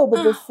go.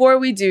 But before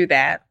we do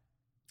that,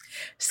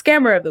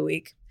 Scammer of the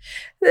Week.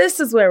 This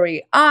is where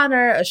we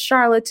honor a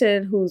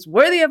charlatan who's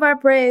worthy of our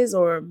praise,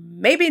 or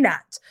maybe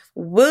not.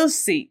 We'll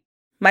see.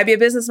 Might be a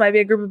business, might be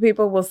a group of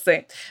people. We'll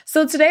see.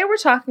 So today we're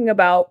talking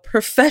about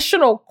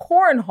professional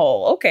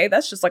cornhole. Okay,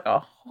 that's just like a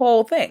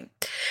whole thing.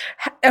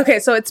 Okay,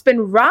 so it's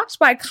been rocked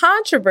by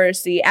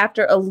controversy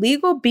after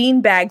illegal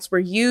beanbags were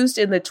used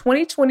in the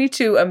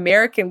 2022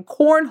 American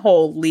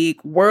Cornhole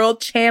League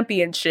World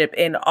Championship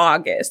in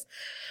August.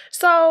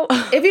 So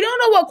if you don't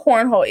know what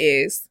cornhole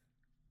is,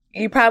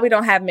 you probably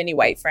don't have many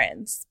white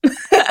friends.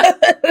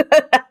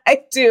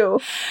 I do.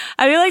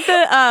 I feel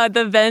like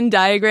the Venn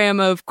diagram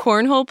of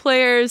cornhole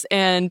players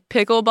and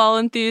pickleball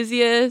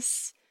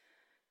enthusiasts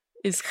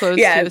is close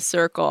to a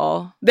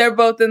circle. They're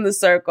both in the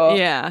circle.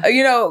 Yeah.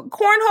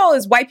 Cornhole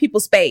is white people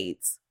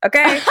spades.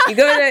 Okay? You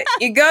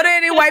go to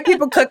any white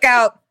people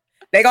cookout,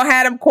 they gonna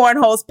have them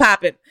cornholes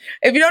popping.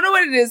 If you don't know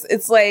what it is,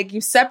 it's like you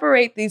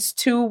separate these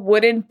two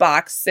wooden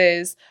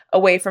boxes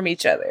away from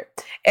each other.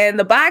 And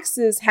the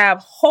boxes have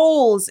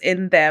holes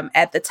in them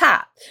at the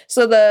top.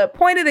 So the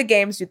point of the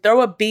game is you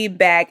throw a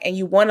beanbag and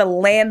you want to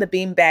land the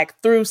beanbag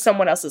through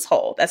someone else's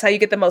hole. That's how you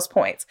get the most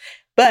points.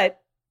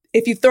 But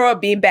if you throw a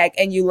beanbag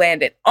and you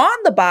land it on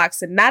the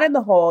box and not in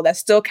the hole, that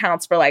still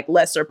counts for like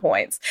lesser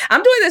points.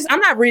 I'm doing this. I'm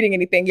not reading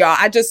anything, y'all.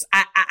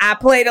 I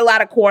played a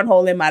lot of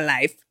cornhole in my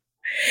life.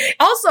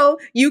 Also,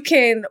 you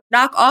can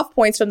knock off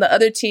points from the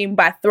other team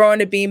by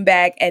throwing a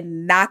beanbag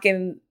and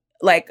knocking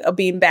like a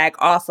beanbag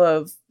off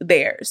of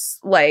theirs.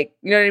 Like,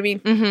 you know what I mean?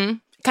 Mm-hmm.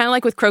 Kind of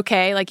like with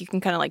croquet, like you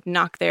can kind of like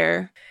knock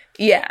their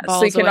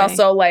so you can away.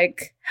 also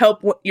like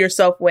help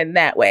yourself win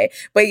that way.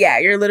 But yeah,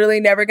 you're literally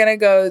never going to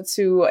go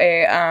to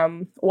a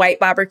white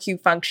barbecue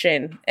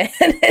function and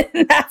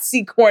not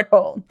see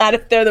cornhole. Not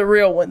if they're the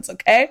real ones,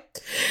 okay?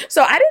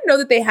 So I didn't know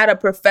that they had a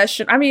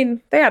profession. I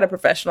mean, they had a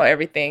professional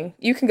everything.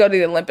 You can go to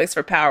the Olympics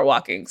for power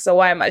walking. So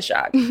why am I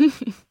shocked?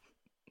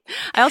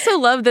 I also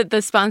love that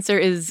the sponsor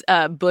is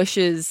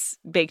Bush's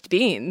Baked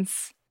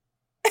Beans.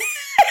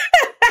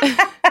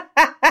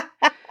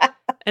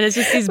 And it's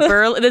just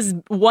this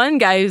one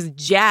guy who's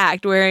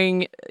jacked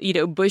wearing,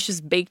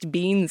 Bush's Baked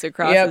Beans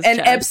across his and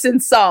chest. Epsom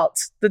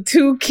salt, the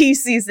two key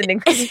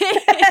seasonings.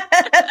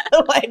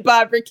 The white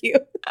barbecue.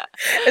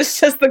 It's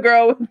just the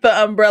girl with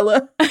the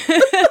umbrella.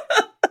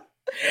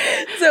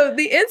 So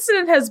the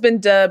incident has been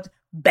dubbed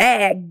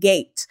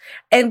Baggate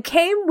and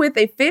came with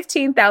a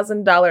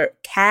 $15,000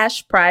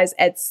 cash prize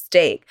at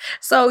stake.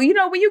 So,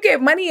 when you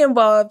get money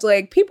involved,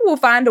 like people will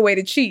find a way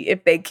to cheat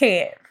if they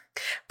can.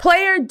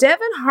 Player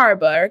Devin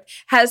Harburg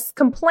has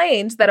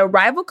complained that a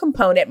rival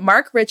component,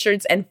 Mark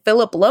Richards and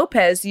Philip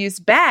Lopez,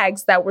 used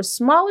bags that were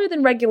smaller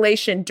than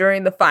regulation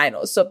during the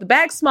finals. So if the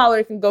bag's smaller,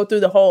 it can go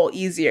through the hole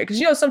easier.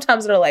 Because,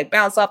 sometimes it'll like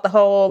bounce off the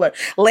hole or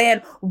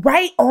land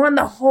right on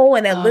the hole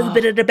and a little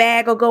bit of the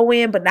bag will go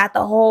in, but not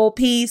the whole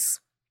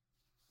piece.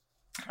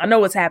 I know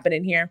what's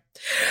happening here.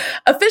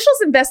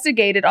 Officials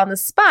investigated on the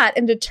spot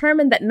and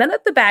determined that none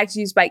of the bags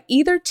used by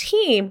either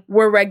team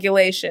were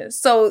regulations.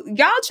 So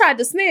y'all tried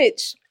to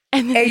snitch.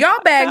 And y'all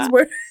bags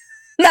were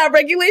not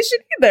regulation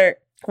either.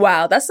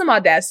 Wow, that's some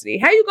audacity.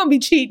 How you gonna be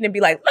cheating and be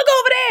like, look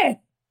over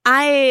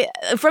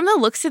there? From the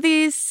looks of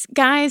these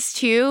guys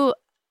too,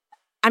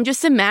 I'm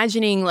just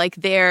imagining like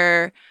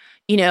their,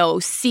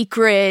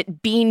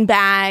 secret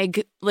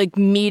beanbag like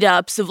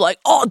meetups of like,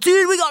 oh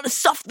dude, we gotta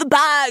stuff the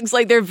bags.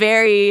 Like they're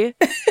very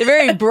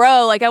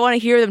bro. Like I want to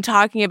hear them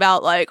talking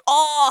about like,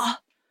 oh.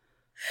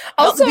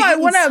 Also, I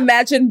want to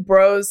imagine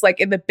bros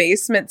like in the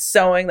basement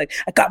sewing. Like,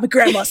 I got my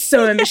grandma's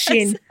sewing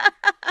machine.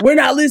 We're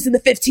not losing the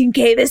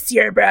 15K this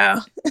year, bro.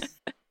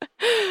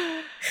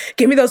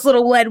 Give me those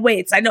little lead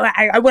weights. I know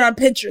I went on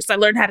Pinterest. I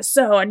learned how to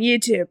sew on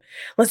YouTube.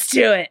 Let's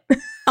do it.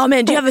 Oh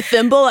man, do you have a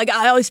thimble? Like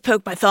I always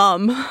poke my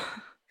thumb.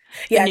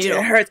 Yeah, dude,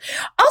 it hurts.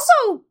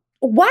 Also,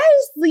 why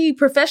is the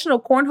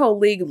professional cornhole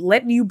league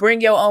letting you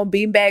bring your own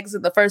beanbags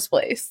in the first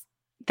place?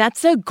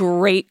 That's a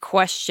great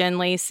question,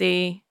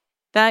 Lacey.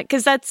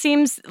 Because that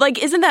seems like,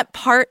 isn't that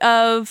part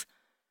of,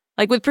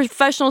 like with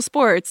professional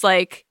sports,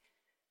 like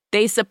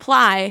they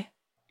supply,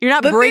 you're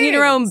not bringing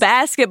your own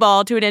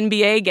basketball to an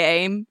NBA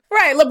game.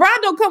 Right.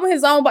 LeBron don't come with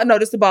his own ball. No,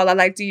 this is the ball I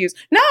like to use.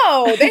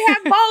 No, they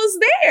have balls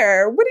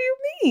there. What do you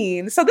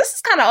mean? So this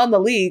is kind of on the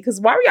league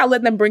because why are y'all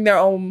letting them bring their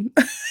own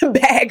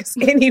bags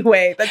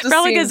anyway? That just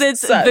probably because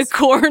it's the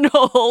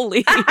cornhole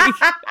league.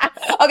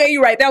 Okay,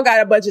 you're right. They don't got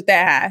a budget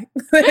that high.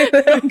 They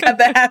don't got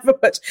that high of a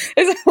budget.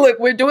 It's like, look,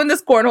 we're doing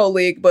this cornhole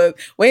league, but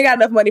we ain't got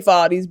enough money for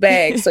all these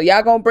bags. So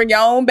y'all gonna bring your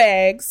own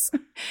bags.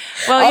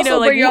 Well, also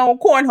bring your own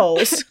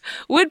cornholes.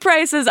 Wood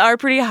prices are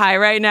pretty high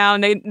right now,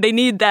 and they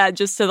need that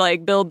just to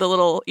like build the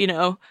little,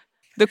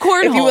 the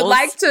cornholes. If you would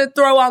like to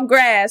throw on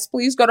grass,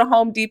 please go to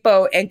Home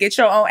Depot and get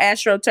your own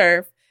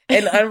AstroTurf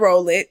and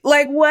unroll it.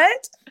 Like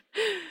what?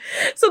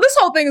 So this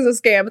whole thing is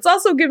a scam. It's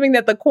also giving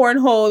that the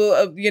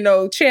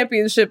cornhole,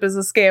 championship is a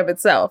scam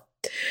itself.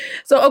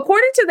 So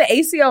according to the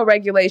ACL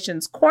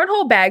regulations,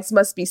 cornhole bags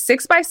must be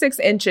 6 by 6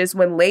 inches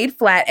when laid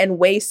flat and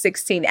weigh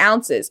 16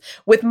 ounces,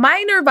 with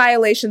minor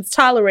violations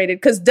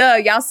tolerated because,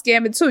 y'all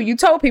scamming too. You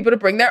told people to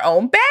bring their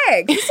own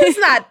bag. This is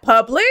not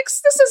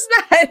Publix. This is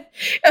not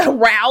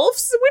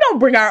Ralph's. We don't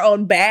bring our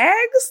own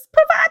bags.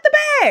 Provide the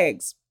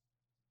bags.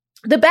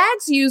 The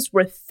bags used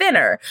were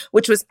thinner,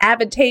 which was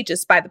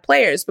advantageous by the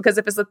players because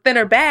if it's a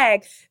thinner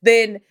bag,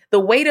 then the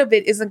weight of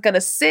it isn't going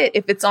to sit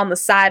if it's on the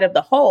side of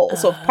the hole.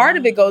 So if part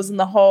of it goes in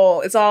the hole,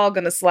 it's all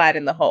going to slide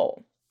in the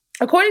hole.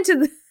 According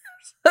to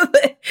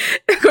the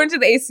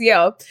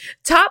ACL,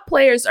 top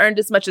players earned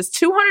as much as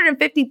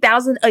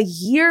 $250,000 a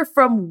year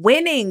from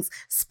winnings,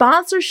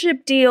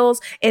 sponsorship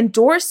deals,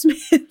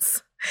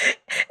 endorsements.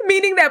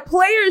 Meaning that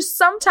players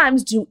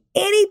sometimes do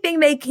anything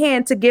they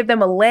can to give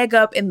them a leg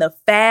up in the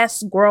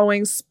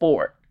fast-growing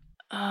sport.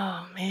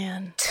 Oh,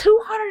 man.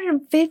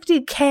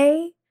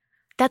 $250K?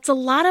 That's a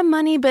lot of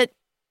money, but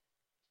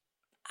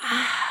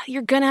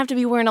you're going to have to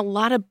be wearing a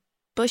lot of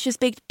Bush's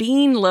Baked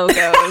Bean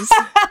logos.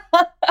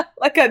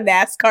 Like a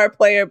NASCAR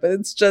player, but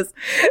it's not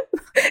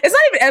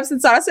even Epsom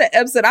salt. I said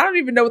Epsom. I don't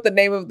even know what the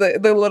name of the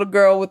little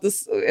girl with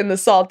in the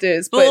salt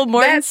is. The little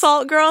Morton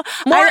salt girl.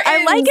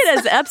 I like it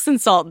as Epsom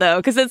salt though,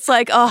 because it's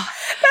like,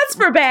 that's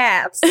for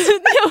baths.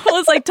 Well,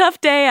 it's like tough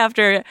day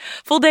after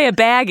full day of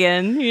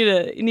bagging.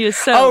 You need a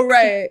soak. Oh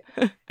right.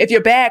 If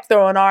your bag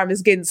throwing arm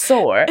is getting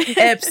sore,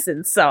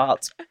 Epsom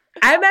salt.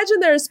 I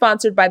imagine they're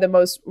sponsored by the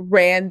most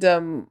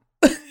random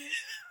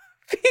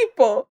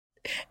people.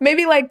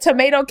 Maybe like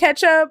tomato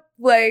ketchup,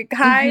 like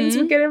Heinz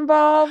would get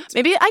involved.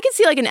 Maybe I could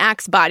see like an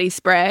Axe body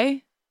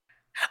spray.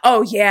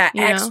 Oh yeah,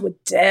 Axe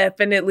would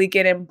definitely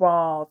get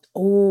involved.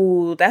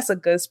 Ooh, that's a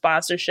good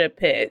sponsorship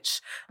pitch.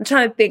 I'm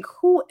trying to think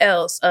who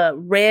else.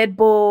 Red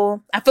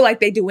Bull. I feel like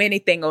they do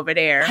anything over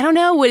there. I don't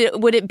know.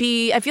 Would it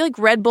be? I feel like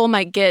Red Bull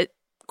might get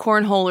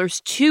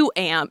cornholers too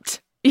amped.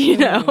 You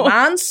know,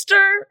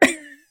 Monster.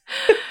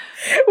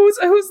 Who's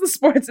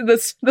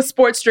the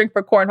sports drink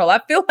for cornhole? I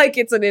feel like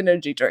it's an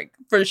energy drink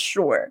for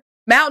sure.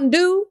 Mountain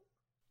Dew.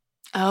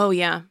 Oh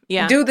yeah.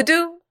 Do the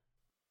do.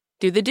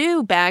 Do the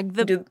do. Bag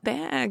the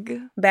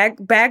bag. Bag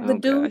the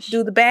do. Gosh.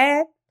 Do the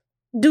bag.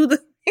 Do the.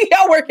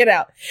 Y'all work it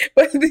out.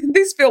 But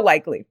these feel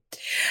likely.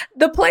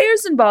 The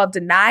players involved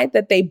denied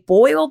that they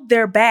boiled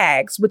their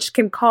bags, which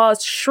can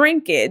cause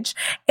shrinkage,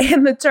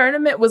 and the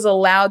tournament was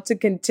allowed to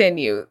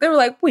continue. They were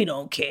like, we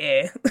don't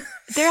care.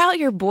 They're out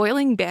here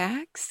boiling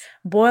bags?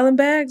 Boiling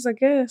bags, I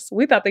guess.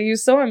 We thought they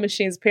used sewing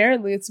machines.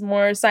 Apparently, it's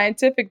more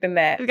scientific than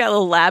that. We got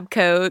little lab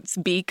coats,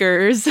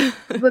 beakers.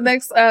 The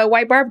next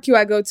white barbecue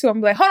I go to,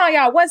 I'm like, hold on,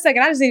 y'all, 1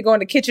 second. I just need to go in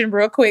the kitchen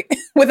real quick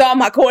with all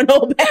my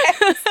cornhole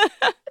bags.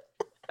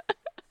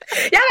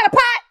 Y'all got a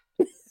pot?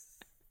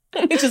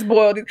 It's just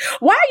boiled.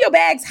 Why are your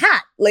bags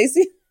hot,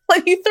 Lacey?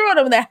 Like you throw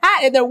them and they're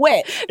hot and they're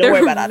wet. Don't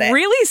worry about all that. They're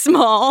really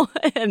small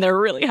and they're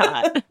really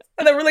hot.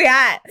 They're really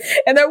hot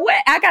and they're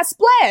wet. I got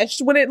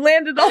splashed when it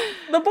landed on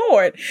the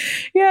board.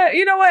 Yeah,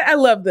 you know what? I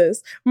love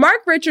this.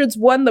 Mark Richards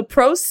won the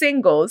pro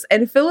singles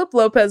and Philip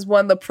Lopez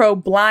won the pro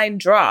blind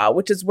draw,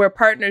 which is where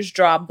partners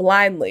draw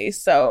blindly.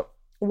 So,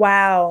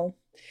 wow.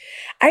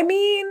 I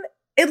mean,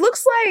 it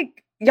looks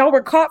like y'all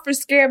were caught for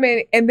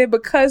scamming, and then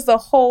because the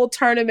whole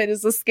tournament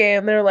is a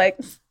scam, they're like,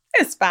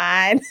 it's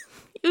fine.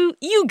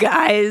 You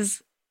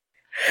guys.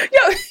 Yo,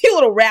 you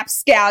little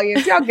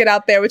rapscallions. Y'all get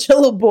out there with your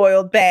little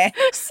boiled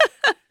bags.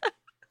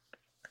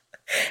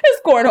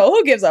 It's cornhole.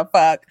 Who gives a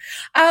fuck?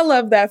 I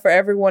love that for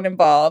everyone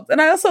involved.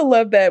 And I also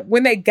love that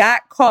when they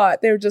got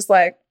caught, they were just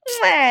like,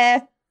 meh.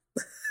 And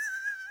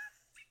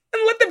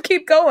let them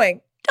keep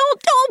going.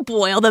 Don't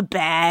boil the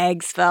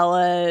bags,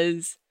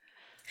 fellas.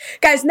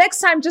 Guys, next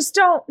time, just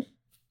don't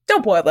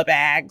boil the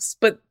bags.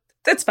 But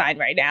that's fine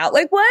right now.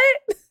 Like,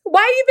 what?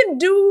 Why even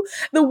do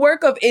the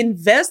work of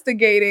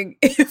investigating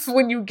if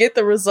when you get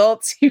the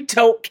results, you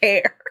don't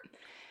care?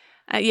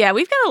 Yeah,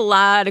 we've got a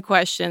lot of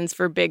questions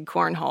for Big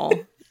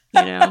Cornhole,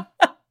 you know?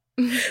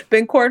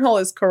 Big Cornhole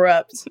is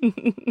corrupt.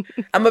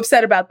 I'm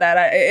upset about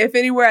that. If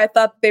anywhere I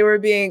thought they were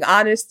being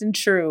honest and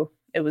true,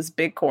 it was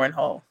Big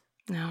Cornhole.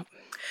 No.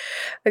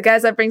 But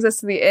guys, that brings us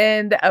to the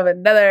end of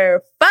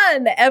another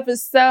fun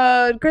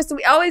episode. Cristen,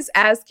 we always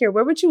ask here,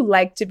 where would you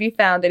like to be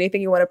found?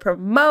 Anything you want to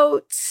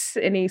promote?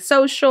 Any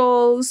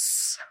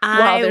socials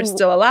while they're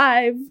still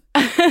alive?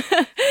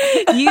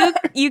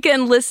 You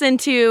can listen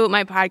to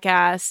my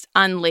podcast,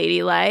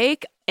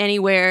 Unladylike,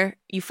 anywhere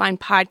you find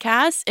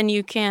podcasts. And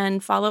you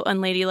can follow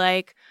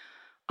Unladylike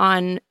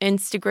on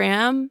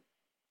Instagram,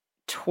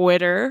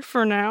 Twitter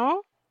for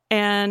now,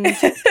 and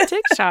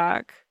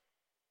TikTok.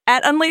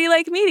 At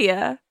Unladylike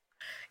Media.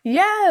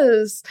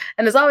 Yes.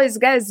 And as always,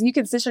 guys, you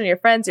can stitch on your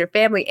friends, your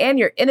family, and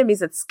your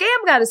enemies at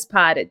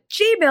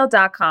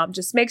scamgoddesspod@gmail.com.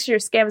 Just make sure your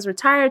scam is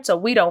retired so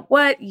we don't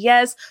what?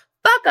 Yes,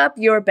 fuck up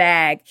your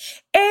bag.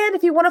 And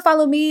if you want to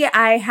follow me,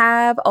 I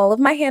have all of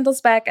my handles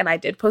back, and I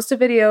did post a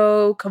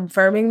video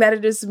confirming that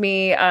it is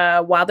me.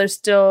 While there's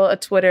still a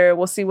Twitter,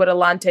 we'll see what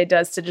Alante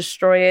does to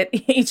destroy it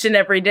each and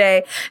every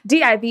day.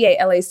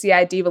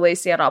 DIVALACI, Diva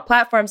Lacey on all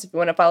platforms. If you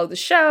want to follow the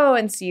show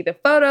and see the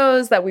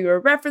photos that we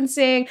were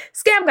referencing,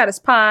 Scam Goddess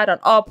Pod on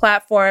all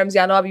platforms.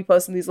 Y'all know I'll be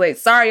posting these late.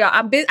 Sorry,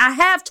 y'all. I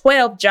have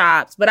 12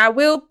 jobs, but I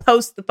will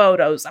post the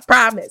photos. I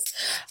promise.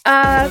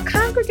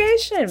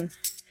 Congregation,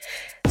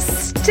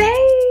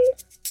 stay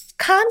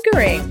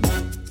conquering.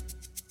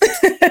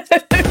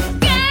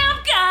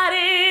 Scam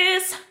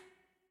Goddess.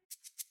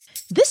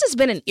 This has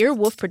been an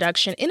Earwolf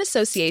production in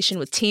association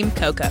with Team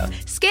Coco.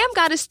 Scam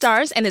Goddess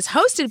stars and is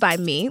hosted by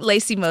me,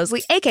 Lacey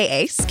Mosley,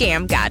 aka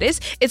Scam Goddess.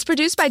 It's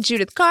produced by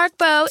Judith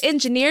Cargbo,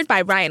 engineered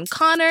by Ryan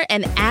Connor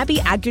and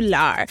Abby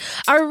Aguilar.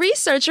 Our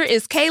researcher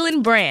is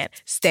Kaylin Brand.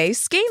 Stay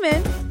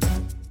scheming.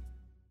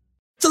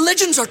 The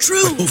legends are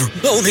true.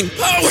 Overwhelming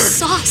power. The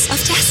sauce of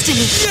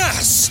destiny.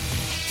 Yes!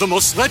 The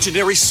most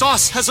legendary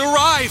sauce has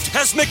arrived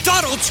as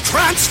McDonald's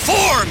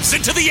transforms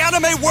into the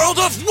anime world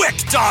of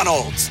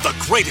WickDonald's. The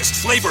greatest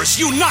flavors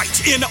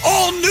unite in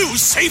all new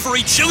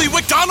savory chili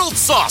McDonald's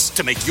sauce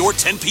to make your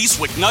 10-piece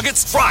Wick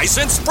Nuggets, fries,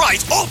 and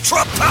Sprite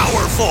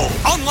ultra-powerful.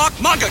 Unlock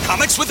manga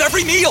comics with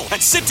every meal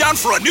and sit down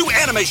for a new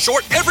anime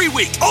short every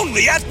week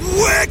only at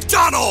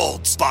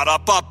WickDonald's.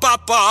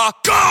 Ba-da-ba-ba-ba,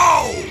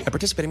 go! At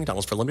participating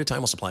McDonald's for a limited time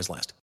while supplies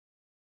last.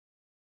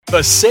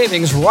 The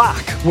savings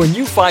rock when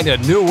you find a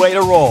new way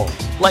to roll,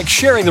 like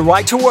sharing the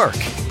ride to work.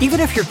 Even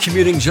if you're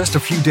commuting just a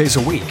few days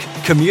a week,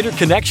 Commuter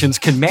Connections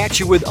can match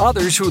you with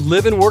others who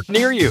live and work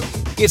near you.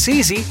 It's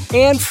easy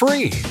and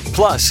free.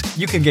 Plus,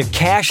 you can get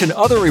cash and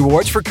other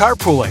rewards for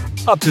carpooling,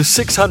 up to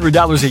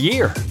 $600 a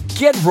year.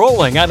 Get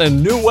rolling on a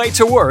new way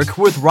to work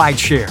with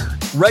rideshare.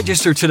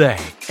 Register today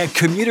at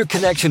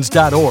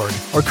commuterconnections.org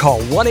or call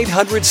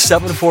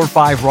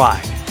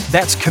 1-800-745-RIDE.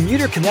 That's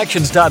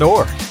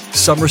commuterconnections.org.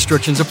 Some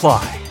restrictions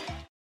apply.